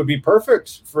they would be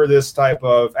perfect for this type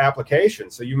of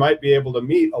application. So you might be able to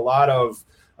meet a lot of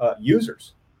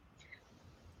users.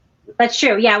 That's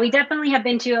true. Yeah, we definitely have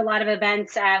been to a lot of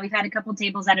events. We've had a couple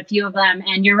tables at a few of them.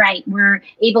 And you're right. We're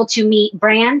able to meet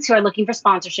brands who are looking for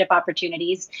sponsorship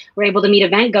opportunities. We're able to meet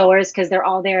event goers because they're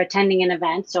all there attending an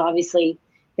event. So obviously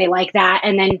they like that.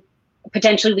 And then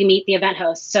potentially we meet the event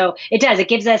host. So it does. It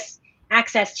gives us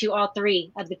access to all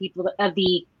three of the people of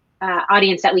the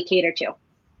audience that we cater to.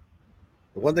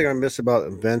 The one thing I miss about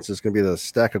events is going to be the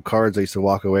stack of cards I used to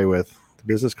walk away with, the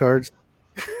business cards.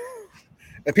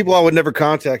 And people I would never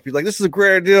contact me like, this is a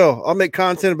great idea. I'll make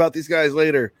content about these guys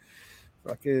later.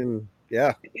 Fucking,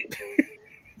 yeah.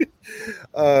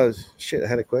 Shit, I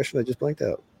had a question. I just blanked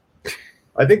out.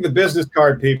 I think the business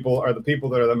card people are the people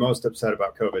that are the most upset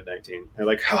about COVID-19. They're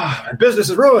like, my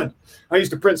business is ruined. I used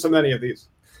to print so many of these.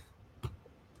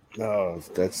 No,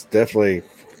 that's definitely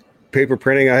paper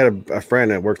printing. I had a friend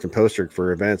that worked in poster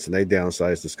for events, and they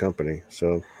downsized this company.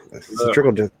 So it's a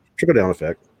trickle down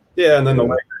effect. Yeah, and then the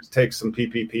Lakers take some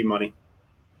PPP money.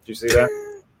 Did you see that?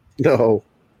 No.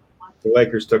 The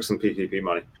Lakers took some PPP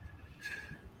money.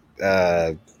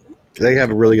 They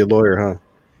have a really good lawyer,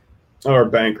 huh? Or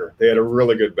banker. They had a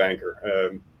really good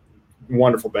banker.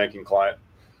 Wonderful banking client.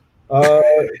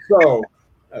 So,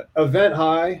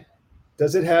 EventHi,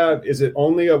 is it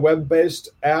only a web-based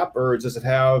app, or does it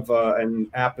have an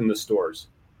app in the stores?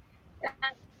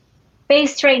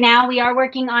 Based right now, we are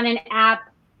working on an app.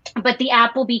 But the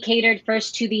app will be catered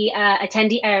first to the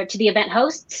to the event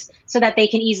hosts so that they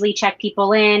can easily check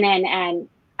people in and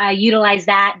utilize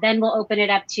that. Then we'll open it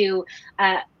up to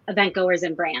event goers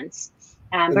and brands.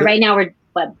 But right now we're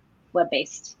web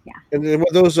based. Yeah. And then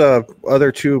those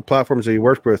other two platforms that you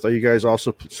work with, are you guys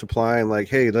also supplying like,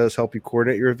 hey, let us help you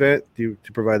coordinate your event? To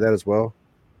provide that as well?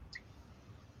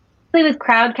 With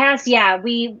Crowdcast, yeah,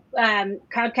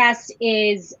 Crowdcast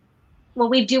is. What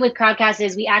we do with Crowdcast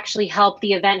is we actually help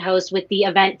the event host with the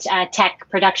event tech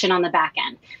production on the back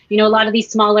end. You know, a lot of these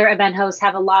smaller event hosts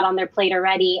have a lot on their plate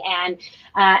already, and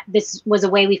this was a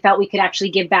way we felt we could actually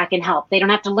give back and help. They don't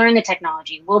have to learn the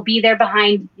technology. We'll be there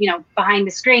behind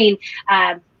the screen,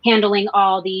 handling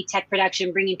all the tech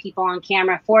production, bringing people on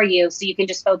camera for you, so you can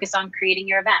just focus on creating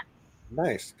your event.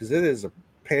 Nice, because it is a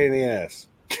pain in the ass.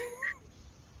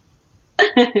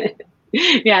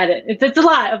 Yeah, it's a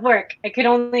lot of work. I could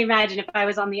only imagine if I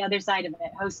was on the other side of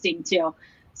it, hosting too.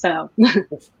 So,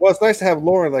 well, it's nice to have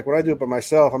Lauren. Like when I do it by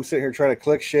myself, I'm sitting here trying to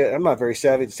click shit. I'm not very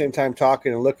savvy at the same time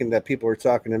talking and looking that people are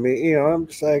talking to me. You know, I'm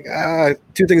just like,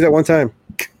 two things at one time.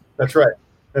 That's right.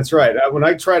 That's right. When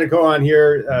I try to go on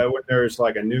here, when there's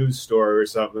like a news story or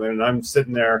something, and I'm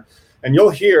sitting there, and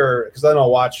you'll hear, because then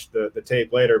I'll watch the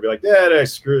tape later, be like, yeah, I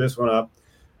screw this one up.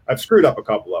 I've screwed up a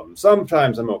couple of them.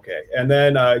 Sometimes I'm okay. And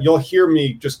then you'll hear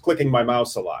me just clicking my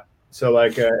mouse a lot. So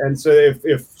like, and so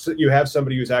if you have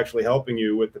somebody who's actually helping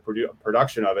you with the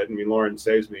production of it, I mean, Lauren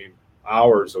saves me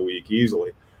hours a week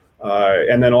easily.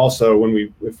 And then also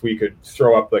if we could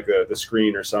throw up like the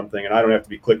screen or something, and I don't have to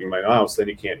be clicking my mouse, then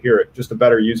you can't hear it. Just a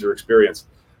better user experience,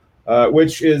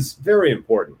 which is very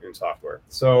important in software.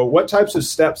 So what types of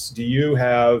steps do you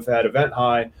have at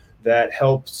EventHi that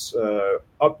helps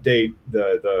update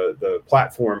the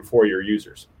platform for your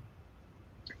users?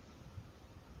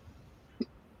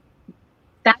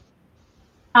 That's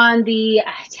on the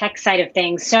tech side of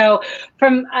things. So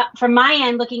from my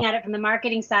end, looking at it from the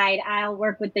marketing side, I'll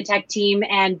work with the tech team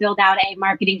and build out a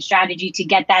marketing strategy to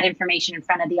get that information in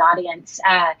front of the audience.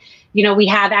 We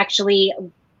have actually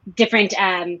different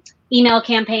email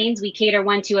campaigns. We cater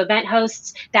one to event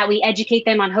hosts that we educate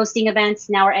them on hosting events.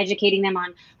 Now we're educating them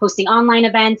on hosting online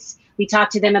events. We talk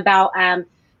to them about,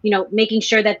 making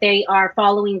sure that they are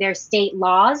following their state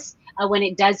laws when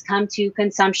it does come to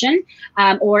consumption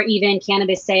or even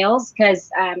cannabis sales.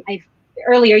 Because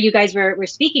earlier you guys were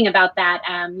speaking about that.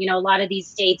 A lot of these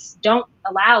states don't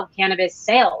allow cannabis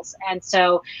sales. And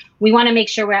so we want to make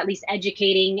sure we're at least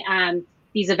educating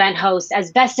these event hosts as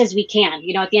best as we can.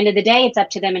 At the end of the day, it's up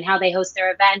to them and how they host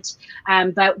their event.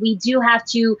 But we do have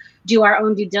to do our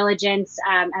own due diligence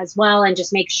as well, and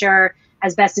just make sure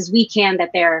as best as we can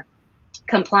that they're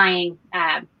complying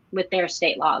with their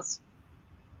state laws.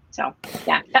 So,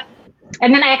 yeah.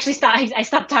 And then I actually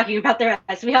stopped talking about the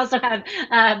rest. We also have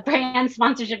brand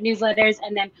sponsorship newsletters,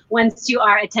 and then ones to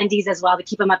our attendees as well to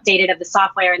keep them updated of the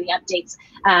software and the updates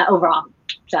overall.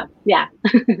 So, yeah.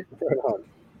 Right on.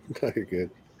 You're good.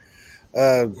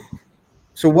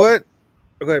 So what?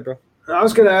 Go ahead, bro. I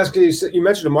was going to ask you, you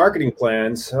mentioned a marketing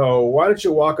plan. So why don't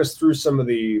you walk us through some of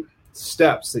the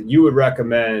steps that you would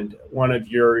recommend one of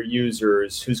your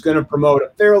users who's going to promote a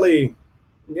fairly,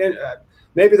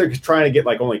 maybe they're trying to get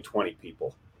like only 20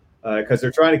 people because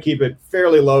they're trying to keep it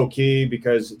fairly low key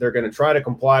because they're going to try to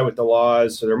comply with the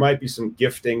laws. So there might be some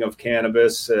gifting of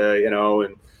cannabis,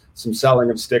 and some selling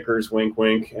of stickers, wink,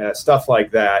 wink, stuff like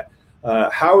that.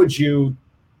 How would you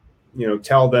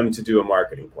tell them to do a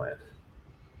marketing plan?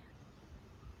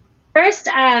 First,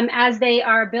 as they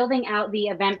are building out the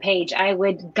event page, I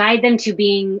would guide them to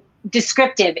being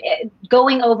descriptive,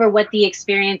 going over what the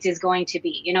experience is going to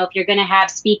be. If you're going to have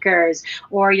speakers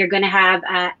or you're going to have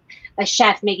a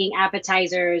chef making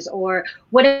appetizers or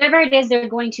whatever it is they're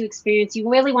going to experience,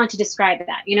 you really want to describe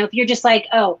that. If you're just like,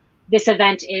 oh, this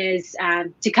event is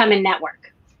to come and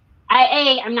network.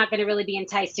 I'm not going to really be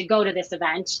enticed to go to this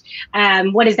event.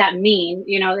 What does that mean?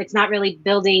 It's not really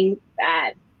building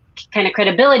kind of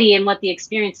credibility in what the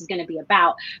experience is going to be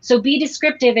about. So be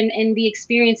descriptive in the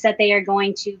experience that they are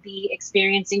going to be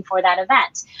experiencing for that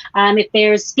event. If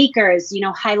there's speakers,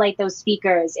 highlight those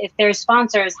speakers. If there's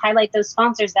sponsors, highlight those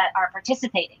sponsors that are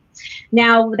participating.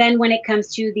 Now, then when it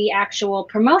comes to the actual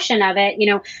promotion of it,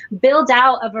 build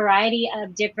out a variety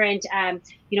of different,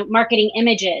 marketing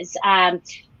images,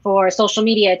 for social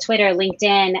media, Twitter,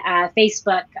 LinkedIn,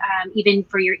 Facebook, even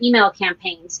for your email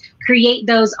campaigns. Create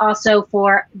those also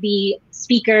for the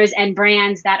speakers and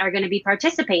brands that are going to be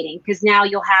participating, because now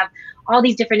you'll have all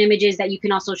these different images that you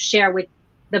can also share with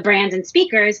the brands and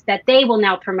speakers that they will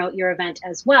now promote your event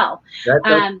as well.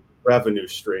 That's revenue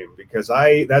stream, because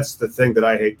that's the thing that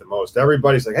I hate the most.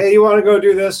 Everybody's like, hey, you want to go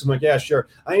do this? I'm like, yeah, sure.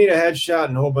 I need a headshot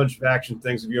and a whole bunch of action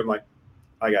things of you. I'm like,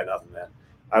 I got nothing, man.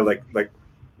 I like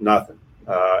nothing.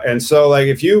 And so, like,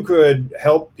 if you could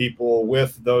help people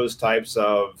with those types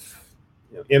of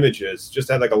images, just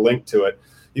add like a link to it,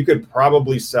 you could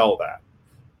probably sell that.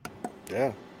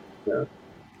 Yeah.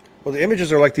 Well, the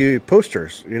images are like the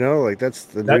posters, like that's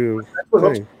the new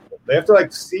thing. They have to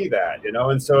like see that,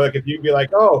 and so like if you'd be like,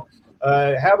 oh,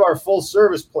 have our full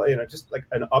service play, just like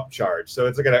an upcharge, so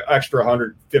it's like an extra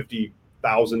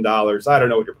 $150,000. I don't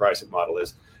know what your pricing model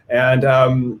is. And,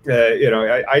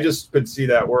 I just could see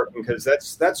that working, because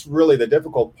that's really the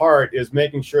difficult part, is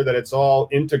making sure that it's all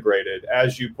integrated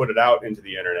as you put it out into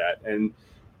the internet. And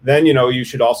then, you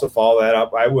should also follow that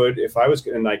up. I would, if I was,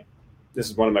 and like, this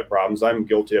is one of my problems, I'm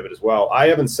guilty of it as well. I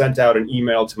haven't sent out an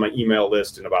email to my email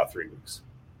list in about 3 weeks.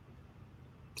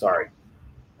 Sorry.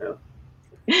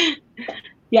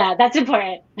 Yeah, that's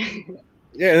important.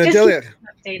 Yeah, and Just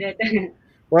updated.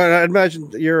 Well, I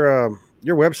imagine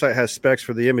your website has specs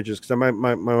for the images, because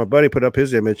my buddy put up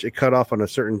his image. It cut off on a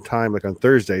certain time, like on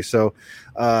Thursday. So,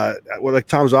 like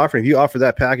Tom's offering, if you offer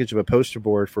that package of a poster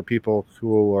board for people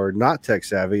who are not tech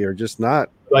savvy or just not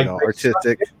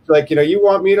artistic, like you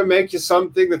want me to make you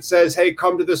something that says, "Hey,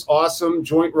 come to this awesome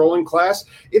joint rolling class."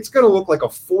 It's going to look like a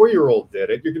 4-year-old did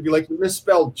it. You're going to be like,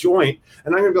 misspelled joint,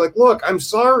 and I'm going to be like, "Look, I'm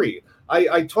sorry.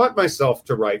 I taught myself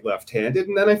to write left-handed,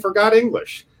 and then I forgot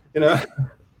English."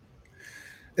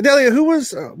 And Delia, who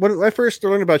was when I first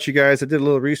learned about you guys? I did a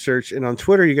little research, and on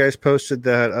Twitter, you guys posted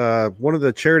that one of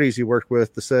the charities you worked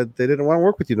with said they didn't want to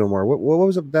work with you no more. What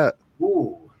was up with that?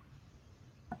 Ooh.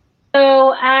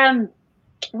 So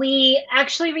we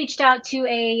actually reached out to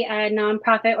a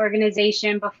nonprofit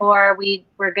organization before we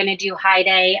were going to do High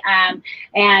Day,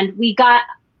 and we got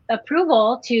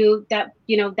approval that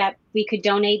we could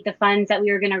donate the funds that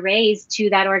we were going to raise to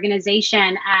that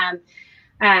organization.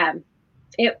 I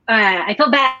feel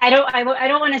bad. I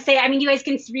don't want to say. I mean, you guys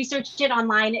can research it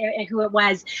online who it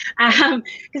was, because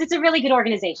it's a really good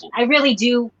organization. I really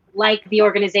do like the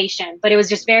organization, but it was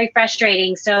just very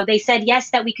frustrating. So they said yes,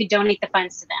 that we could donate the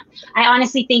funds to them. I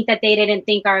honestly think that they didn't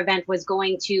think our event was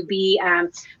going to be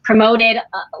promoted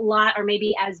a lot, or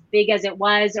maybe as big as it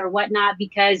was or whatnot,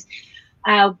 because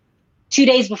 2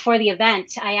 days before the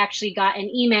event, I actually got an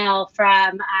email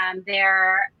from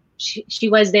she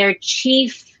was their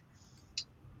chief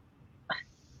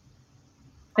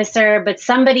officer, but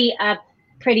somebody up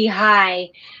pretty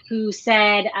high, who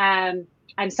said, I'm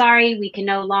sorry, we can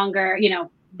no longer,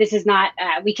 this is not,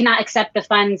 we cannot accept the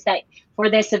funds that for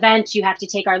this event, you have to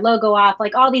take our logo off,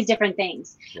 like all these different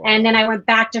things. Wow. And then I went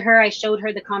back to her, I showed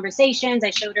her the conversations, I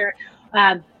showed her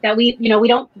that we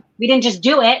didn't just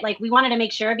do it. Like, we wanted to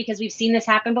make sure, because we've seen this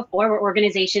happen before, where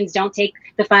organizations don't take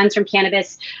the funds from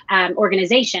cannabis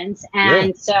organizations.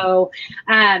 And so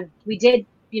we did,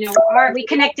 we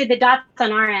connected the dots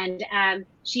on our end.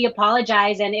 She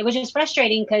apologized, and it was just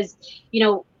frustrating because,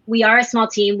 we are a small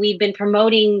team. We've been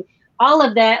promoting all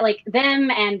of that, like them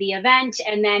and the event.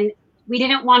 And then we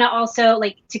didn't want to also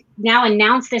to now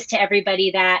announce this to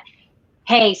everybody that,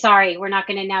 hey, sorry, we're not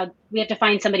going to now, we have to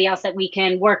find somebody else that we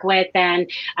can work with, and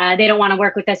they don't want to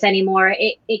work with us anymore.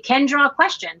 It can draw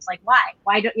questions like,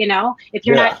 why don't, if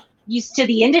you're not used to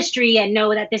the industry and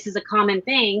know that this is a common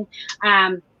thing,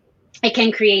 it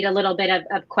can create a little bit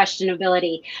of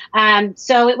questionability.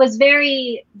 So it was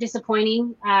very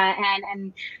disappointing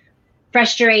and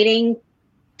frustrating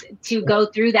to go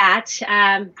through that.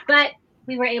 But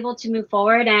we were able to move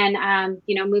forward and,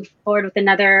 move forward with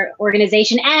another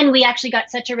organization. And we actually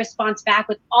got such a response back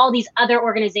with all these other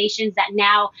organizations that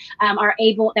now are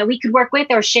able, that we could work with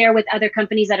or share with other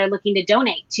companies that are looking to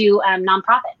donate to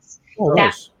nonprofits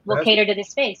that will cater to this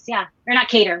space. Yeah. Or not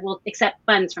cater, will accept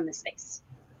funds from this space.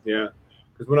 Yeah.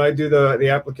 Because when I do the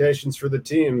applications for the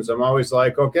teams, I'm always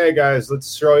like, okay, guys,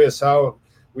 let's show you how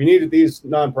we needed these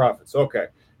nonprofits. Okay.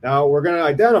 Now we're going to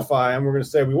identify them. We're going to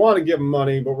say we want to give them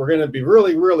money, but we're going to be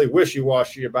really, really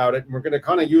wishy-washy about it. And we're going to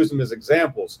kind of use them as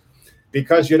examples,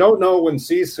 because you don't know when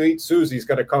C-Suite Susie's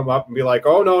going to come up and be like,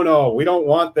 oh, no, we don't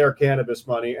want their cannabis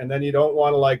money. And then you don't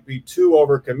want to be too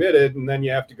overcommitted. And then you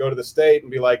have to go to the state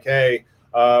and be like, hey,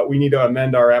 we need to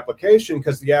amend our application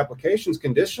because the application's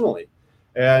conditionally.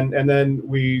 And then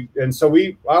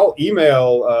I'll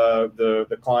email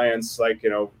the clients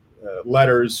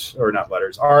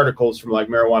articles from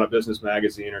Marijuana Business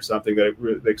Magazine or something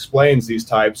that explains these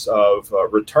types of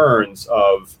returns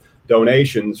of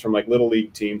donations from little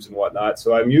league teams and whatnot.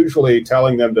 So I'm usually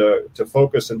telling them to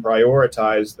focus and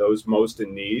prioritize those most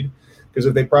in need, because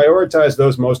if they prioritize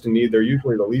those most in need, they're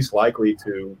usually the least likely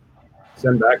to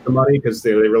send back the money because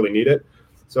they really need it.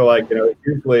 So it's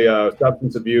usually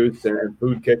substance abuse and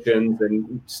food kitchens,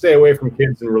 and stay away from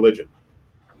kids and religion.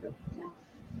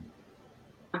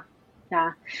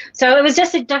 Yeah. So it was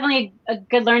just definitely a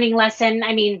good learning lesson.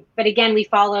 I mean, but again, we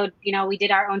followed, we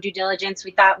did our own due diligence.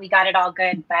 We thought we got it all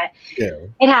good, but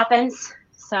it happens.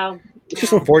 So it's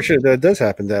just unfortunate that it does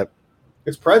happen. That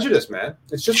it's prejudice, man.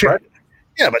 It's just prejudice.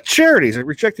 Yeah, but charities are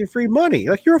rejecting free money.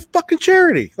 You're a fucking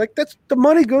charity. That's the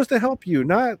money goes to help you,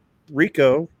 not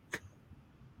Rico.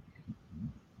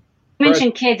 You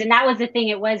mentioned kids, and that was the thing.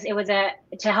 It was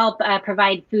to help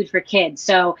provide food for kids.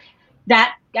 So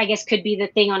that, I guess, could be the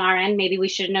thing on our end. Maybe we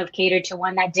shouldn't have catered to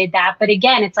one that did that. But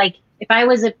again, it's if I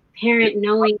was a parent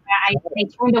knowing that they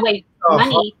turned away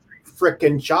money.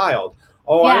 Frickin' child.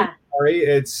 Oh, yeah. I'm sorry.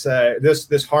 It's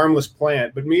this harmless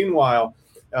plant. But meanwhile,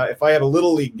 if I had a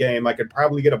little league game, I could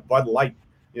probably get a Bud Light.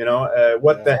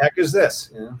 What the heck is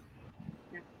this?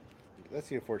 That's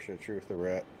the unfortunate truth that we're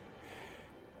at.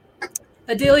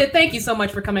 Adelia, thank you so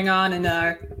much for coming on and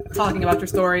talking about your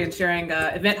story and sharing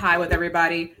EventHi with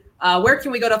everybody. Where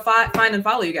can we go to find and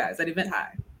follow you guys at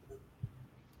EventHi?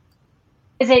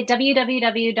 Visit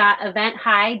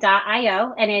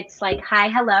www.eventhi.io, and it's hi,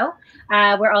 hello.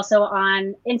 We're also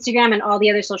on Instagram and all the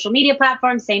other social media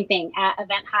platforms. Same thing at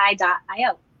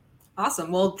eventhi.io. Awesome.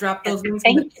 We'll drop those links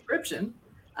in the description.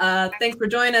 Thanks for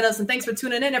joining us, and thanks for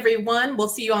tuning in, everyone. We'll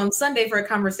see you on Sunday for a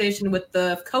conversation with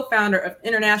the co-founder of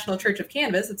International Church of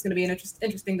Cannabis. It's going to be an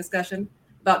interesting discussion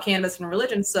about cannabis and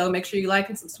religion, so make sure you like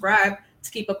and subscribe to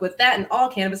keep up with that and all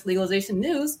cannabis legalization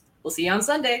news. We'll see you on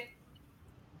Sunday.